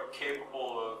people are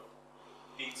capable of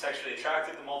being sexually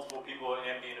attracted to multiple people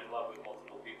and being in love with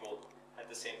multiple people at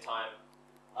the same time.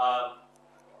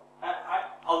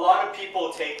 A lot of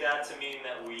people take that to mean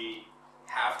that we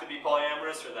have to be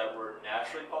polyamorous or that we're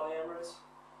naturally polyamorous.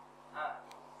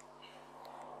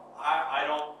 I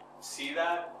don't see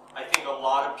that. I think a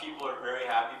lot of people are very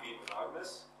happy being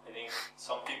monogamous. I think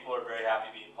some people are very happy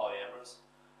being polyamorous.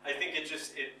 I think it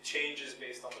changes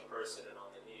based on the person and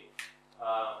on the need.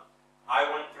 I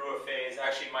went through a phase.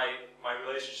 Actually, my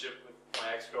relationship with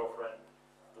my ex-girlfriend,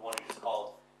 the one you just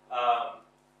called,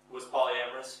 was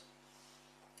polyamorous.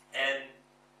 And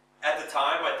at the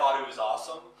time, I thought it was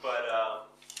awesome. But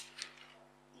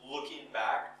looking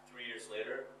back 3 years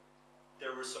later,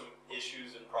 there were some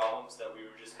issues and problems that we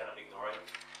were just kind of ignoring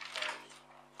and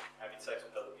having sex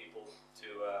with other people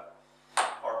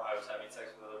or I was having sex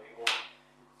with other people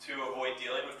to avoid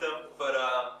dealing with them. But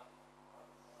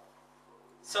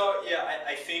so yeah,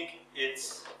 I think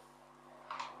it's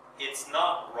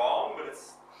not wrong, but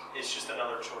it's just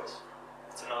another choice.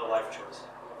 It's another life choice.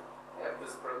 Yeah,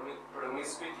 because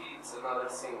promiscuity is another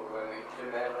thing when you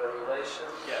can have a relation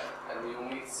and you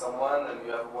meet someone and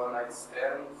you have one night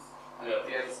stand and it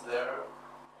ends there.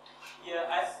 Yeah,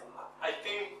 I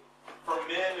think for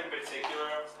men in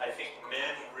particular, I think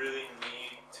men really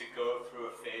need to go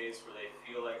through a phase where they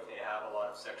feel like they have a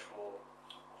lot of sexual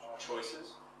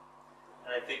choices.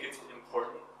 And I think it's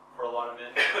important for a lot of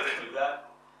men to do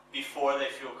that before they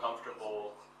feel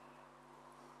comfortable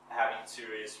having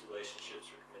serious relationships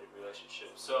or committed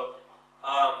relationships. So,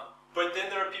 but then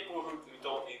there are people who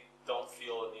don't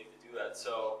feel a need to do that.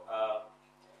 So,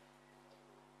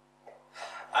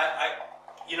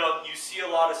 you see a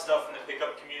lot of stuff in the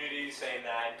pickup community saying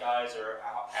that guys are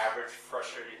average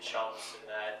frustrated chumps and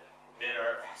that men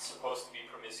are supposed to be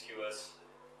promiscuous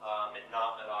and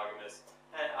not monogamous.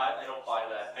 And I don't buy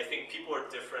that. I think people are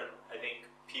different. I think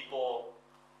people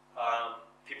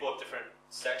have different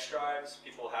sex drives.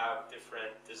 People have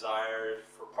different desires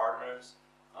for partners.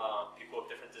 People have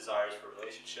different desires for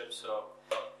relationships. So,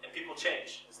 and people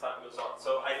change as time goes on.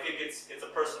 So I think it's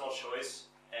a personal choice.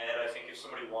 And I think if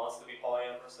somebody wants to be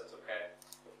polyamorous, that's okay.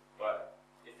 But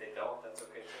if they don't, that's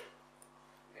okay too.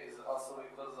 It's also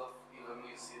because of, even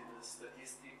you see the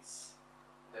statistics,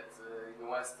 that in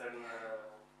Western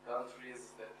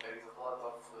countries that there is a lot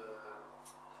of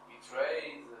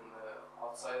betrays and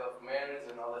outside of marriage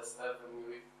and all that stuff, and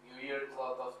you hear it a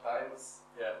lot of times.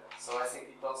 Yeah. So I think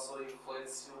it also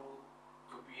influences you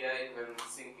to behave and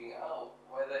thinking, oh,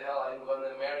 why the hell I'm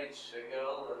gonna marry a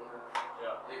girl and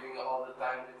living all the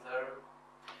time with her.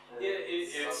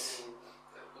 It's something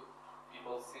that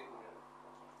people think.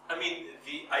 I mean,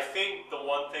 I think the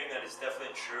one thing that is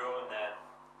definitely true and that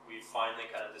we finally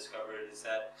kind of discovered is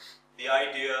that the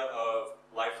idea of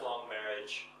lifelong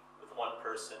marriage with one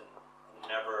person and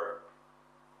never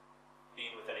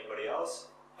being with anybody else,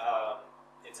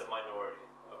 it's a minority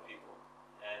of people.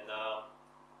 And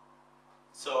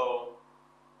so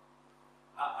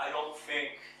I don't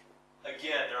think,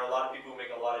 again, there are a lot of people who make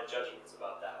a lot of judgments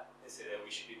about that. They say that we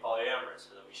should be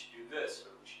polyamorous, or that we should do this,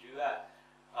 or we should do that,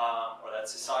 or that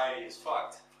society is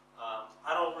fucked.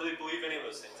 I don't really believe any of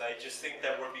those things. I just think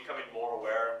that we're becoming more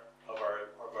aware of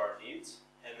our needs,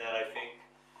 and that I think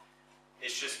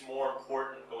it's just more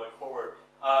important going forward.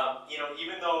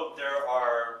 Even though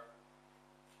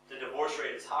the divorce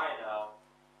rate is high now,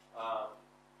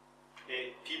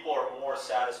 people are more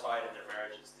satisfied in their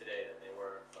marriages today than they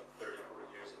were like 30, 40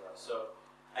 years ago. So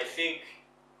I think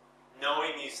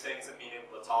knowing these things and being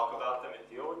able to talk about them and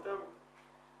deal with them,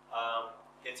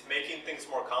 it's making things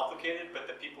more complicated, but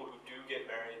the people who do get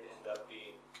married end up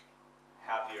being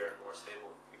happier and more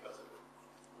stable because of it.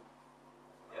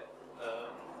 Yeah.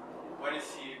 When you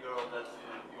see a girl that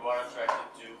you are attracted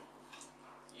to,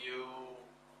 you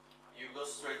go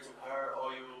straight to her,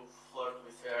 or you flirt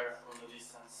with her from a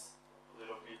distance a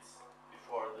little bit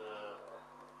before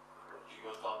you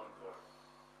go talking to her?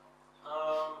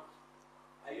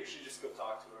 I usually just go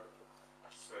talk to her.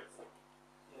 Straight.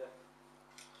 Yeah.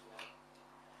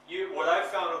 What I've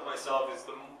found with myself is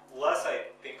the less I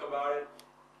think about it,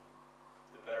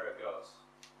 the better it goes.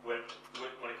 When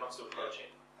it comes to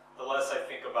approaching, the less I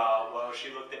think about, well,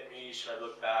 she looked at me, should I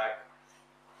look back,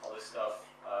 all this stuff.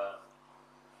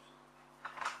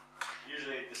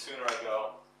 Usually, the sooner I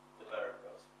go, the better it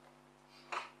goes.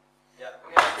 Yeah.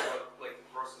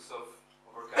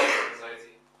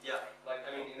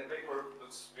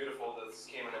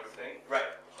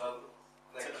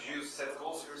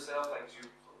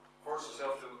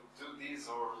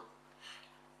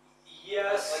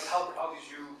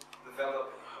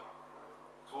 develop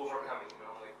to overcome it, you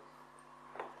know, like.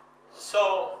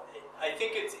 So I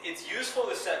think it's useful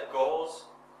to set goals.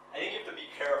 I think you have to be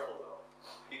careful though,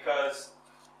 because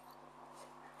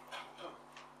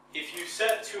if you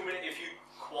set too many, if you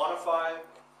quantify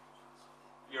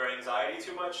your anxiety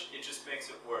too much, it just makes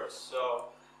it worse. So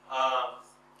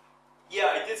yeah,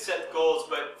 I did set goals,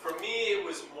 but for me it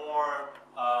was more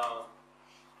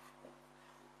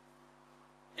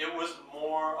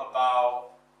about.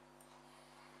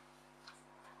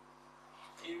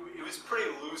 It was pretty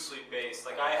loosely based.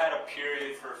 Like I had a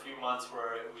period for a few months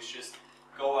where it was just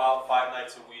go out 5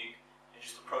 nights a week and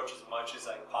just approach as much as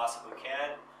I possibly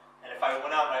can. And if I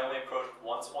went out and I only approached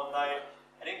once one night,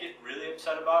 I didn't get really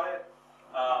upset about it.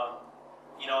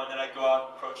 You know, and then I'd go out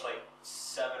and approach like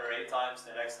 7 or 8 times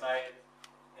the next night,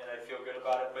 and I'd feel good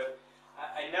about it. But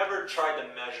I never tried to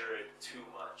measure it too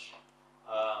much,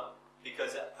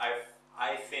 because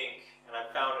I think, and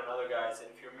I've found in other guys, that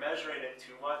if you're measuring it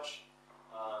too much,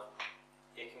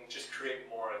 it can just create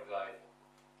more anxiety.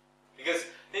 Because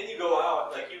then you go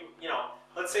out, like you know,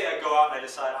 let's say I go out and I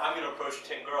decide I'm going to approach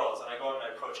 10 girls, and I go out and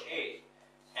I approach 8.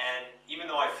 And even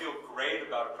though I feel great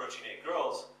about approaching 8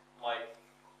 girls,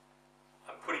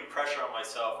 I'm putting pressure on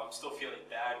myself. I'm still feeling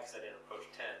bad because I didn't approach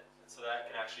 10. And so that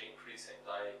can actually increase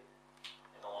anxiety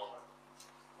in the long run.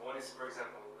 One is, for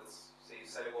example, let's say you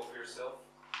set a goal for yourself,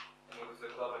 and you go to the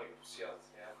club and you pursue it,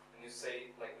 yeah? And you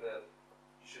say, like,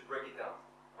 you should break it down.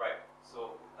 Right.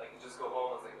 So I can just go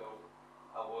home and like, oh,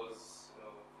 I was, you know,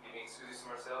 giving excuses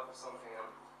to myself or something. And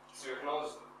so you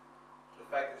acknowledge the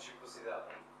fact that you pussy it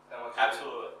out. And what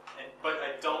Absolutely. But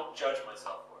I don't judge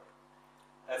myself for it.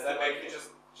 That's the way you just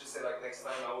say like next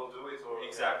time I will do it, or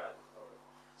exactly.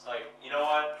 It's like, you know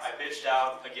what? I bitched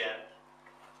out again,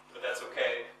 but that's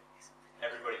okay.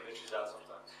 Everybody bitches out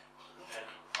sometimes, and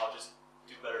I'll just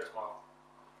do better tomorrow.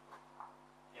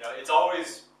 You know, it's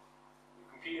always you're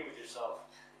competing with yourself,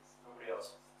 nobody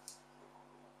else.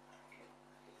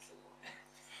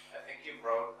 I think you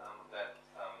wrote that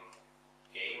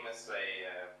game is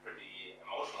a pretty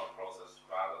emotional process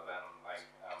rather than like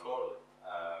Totally.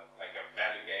 Like a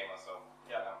value game or so.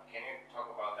 Yeah. Can you talk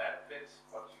about that a bit?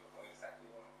 What exactly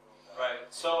you want to do? Right.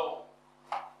 So,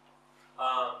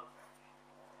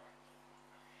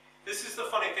 this is the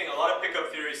funny thing. A lot of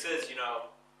pickup theory says, you know,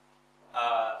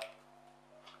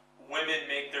 women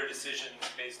make their decisions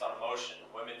based on emotion.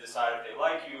 Women decide if they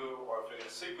like you or if they're going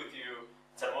to sleep with you.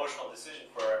 It's an emotional decision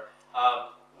for her.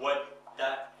 What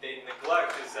that they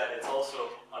neglect is that it's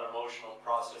also an emotional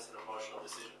process, an emotional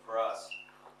decision for us.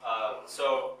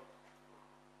 So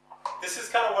this is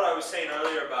kind of what I was saying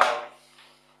earlier about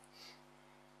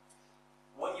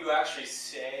what you actually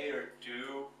say or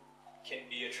do can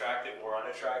be attractive or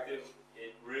unattractive.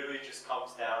 It really just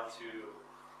comes down to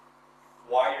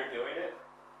why you're doing it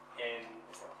and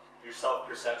your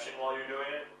self-perception while you're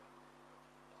doing it.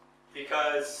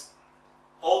 Because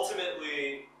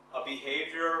ultimately, a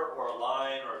behavior or a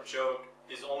line or a joke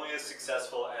is only as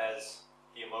successful as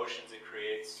the emotions it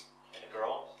creates in a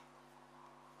girl.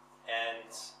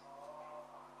 And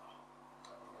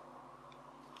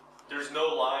there's no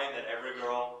line that every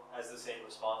girl has the same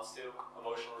response to,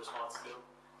 emotional response to.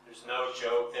 There's no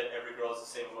joke that every girl has the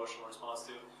same emotional response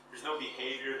to. There's no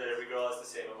behavior that every girl has the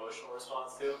same emotional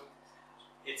response to.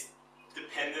 It's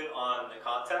dependent on the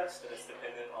context, and it's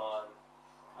dependent on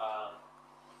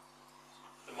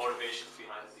the motivations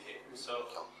behind the behavior.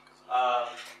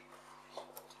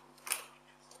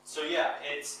 So yeah,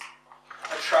 it's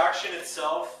attraction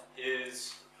itself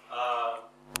is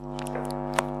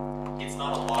it's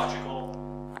not a logical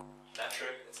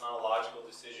metric. It's not a logical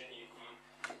decision.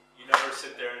 You never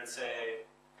sit there and say,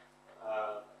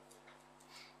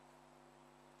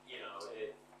 you know,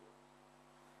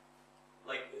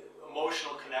 like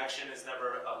emotional connection is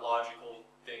never a logical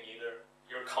thing either.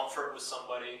 Your comfort with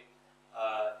somebody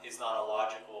is not a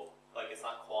logical, like it's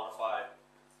not quantified.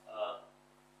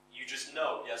 You just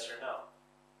know, yes or no.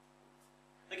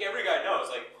 Like every guy knows,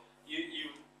 like you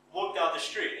look down the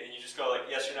street and you just go like,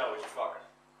 yes or no, would you fuck her?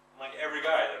 Like every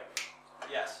guy,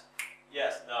 like, yes,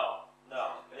 no,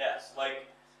 yes. Like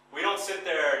we don't sit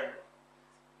there and,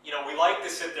 you know, we like to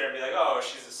sit there and be like, oh,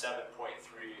 she's a 7.3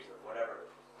 or whatever.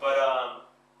 But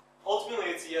ultimately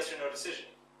it's a yes or no decision.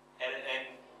 And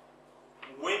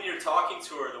when you're talking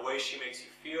to her, the way she makes you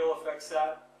feel affects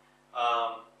that.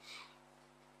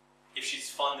 If she's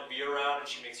fun to be around and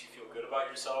she makes you feel good about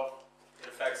yourself, it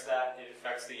affects that. It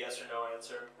affects the yes or no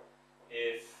answer.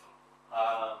 If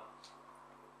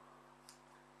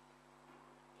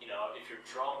you know, if you're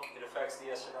drunk, it affects the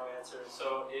yes or no answer.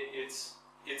 So it's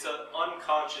an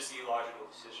unconscious illogical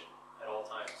decision at all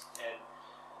times. And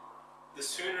the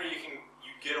sooner you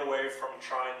get away from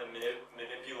trying to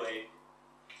manipulate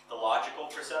the logical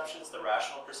perceptions, the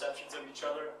rational perceptions of each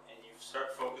other, and you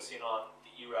start focusing on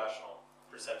the irrational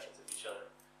perceptions of each other,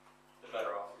 the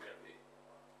better off you're gonna be.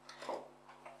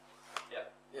 Yeah.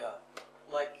 Yeah,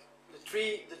 like the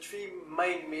three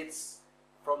main myths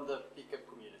from the pickup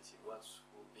community. What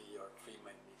will be your three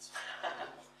main myths?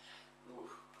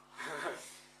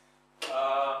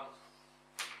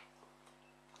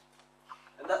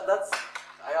 And that's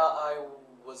I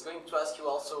was going to ask you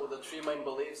also the three main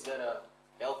beliefs that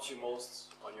helped you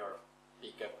most on your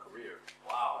pickup career.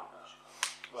 Wow.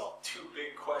 Well, Two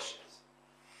big questions.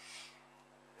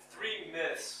 Three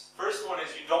myths. First one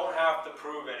is you don't have to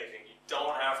prove anything. You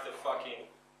don't have to fucking.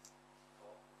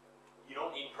 You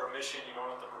don't need permission. You don't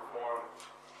have to perform.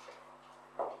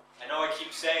 I know I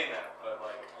keep saying that, but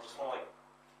like I just want to like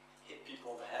hit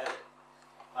people in the head.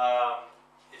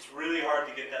 It's really hard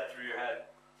to get that through your head.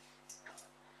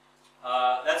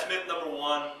 That's myth number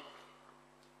one.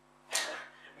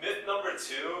 Myth number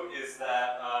two is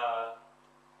that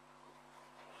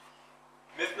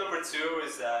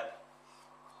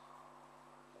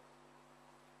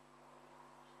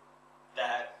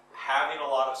that having a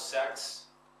lot of sex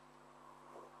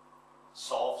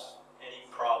solves any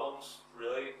problems,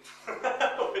 really,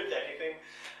 with anything.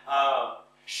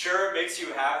 Sure, it makes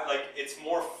you it's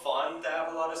more fun to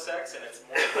have a lot of sex, and it's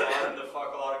more fun to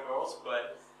fuck a lot of girls,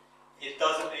 but it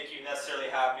doesn't make you necessarily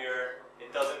happier.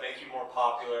 It doesn't make you more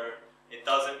popular. It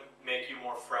doesn't make you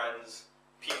more friends.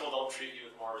 People don't treat you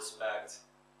with more respect.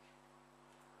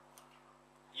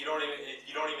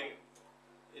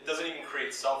 It doesn't even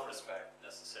create self-respect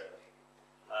necessarily.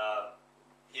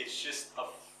 It's just a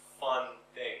fun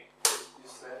thing. You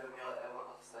said when you have a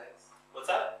lot of sex. What's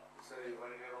that? You said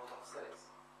when you have a lot of sex.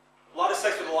 A lot of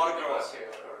sex with a lot of girls. Okay,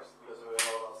 of course. Because when you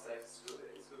have a lot of sex, it's good for you.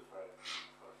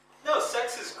 No,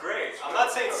 sex is great. I'm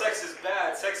not saying sex is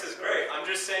bad. Sex is great. I'm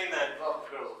just saying that. Not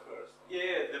girls, of course.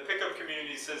 Yeah, the pickup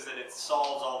community says that it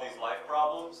solves all these life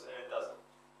problems, and it doesn't.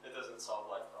 It doesn't solve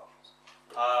life problems.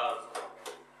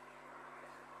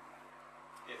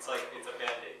 It's a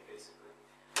band-aid, basically.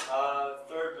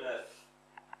 Third myth.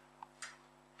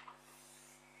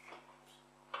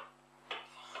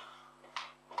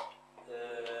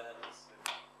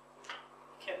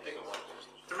 Can't think of one.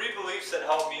 Three beliefs that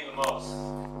help me the most.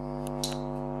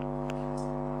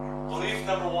 Belief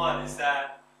number one is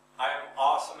that I am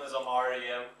awesome as I already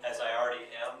am,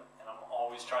 and I'm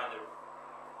always trying to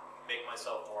make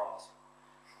myself more awesome.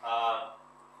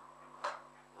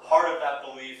 Part of that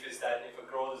belief is that if a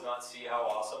girl does not see how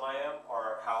awesome I am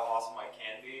or how awesome I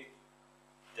can be,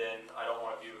 then I don't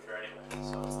want to be with her anyway,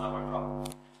 so it's not my problem.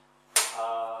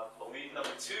 Belief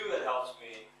number two that helps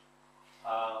me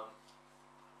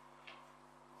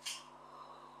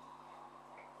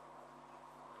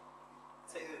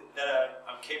say that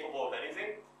I'm capable of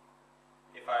anything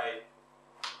if I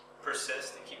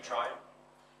persist and keep trying.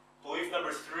 Belief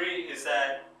number three is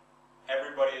that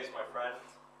everybody is my friend.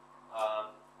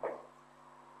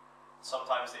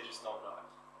 Sometimes they just don't know it.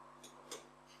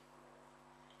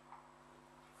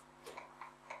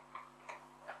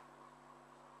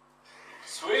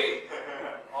 Sweet.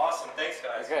 Awesome. Thanks,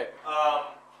 guys. Okay.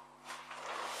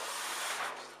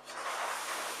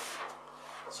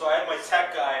 So I had my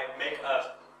tech guy make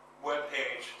a web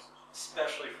page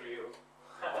especially for you.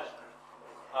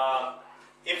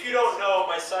 If you don't know,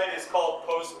 my site is called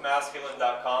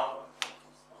postmasculine.com.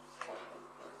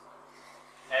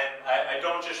 And I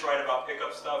don't just write about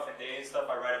pickup stuff and dating stuff.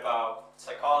 I write about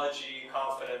psychology,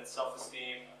 confidence,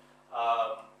 self-esteem,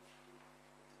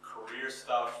 career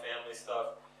stuff, family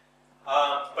stuff.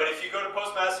 But if you go to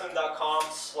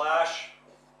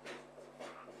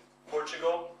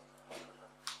postmasculine.com/Portugal,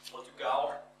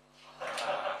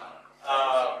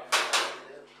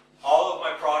 all of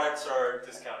my products are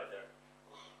discounted there.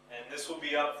 And this will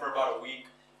be up for about a week.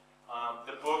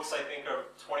 The books, I think, are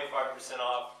 25%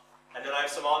 off. And then I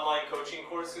have some online coaching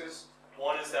courses.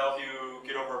 One is to help you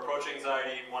get over approach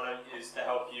anxiety. One is to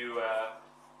help you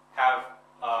have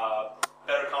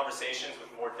better conversations with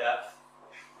more depth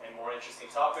and more interesting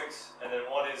topics. And then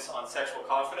one is on sexual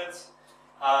confidence.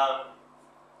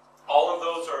 All of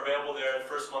those are available there. The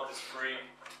first month is free.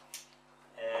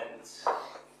 And I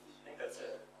think that's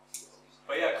it.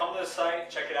 But yeah, come to the site,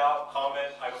 check it out,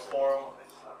 comment. I have a forum.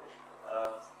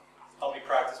 Help me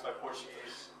practice my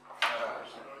Portuguese.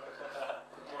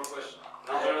 More question.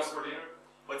 Join us for dinner?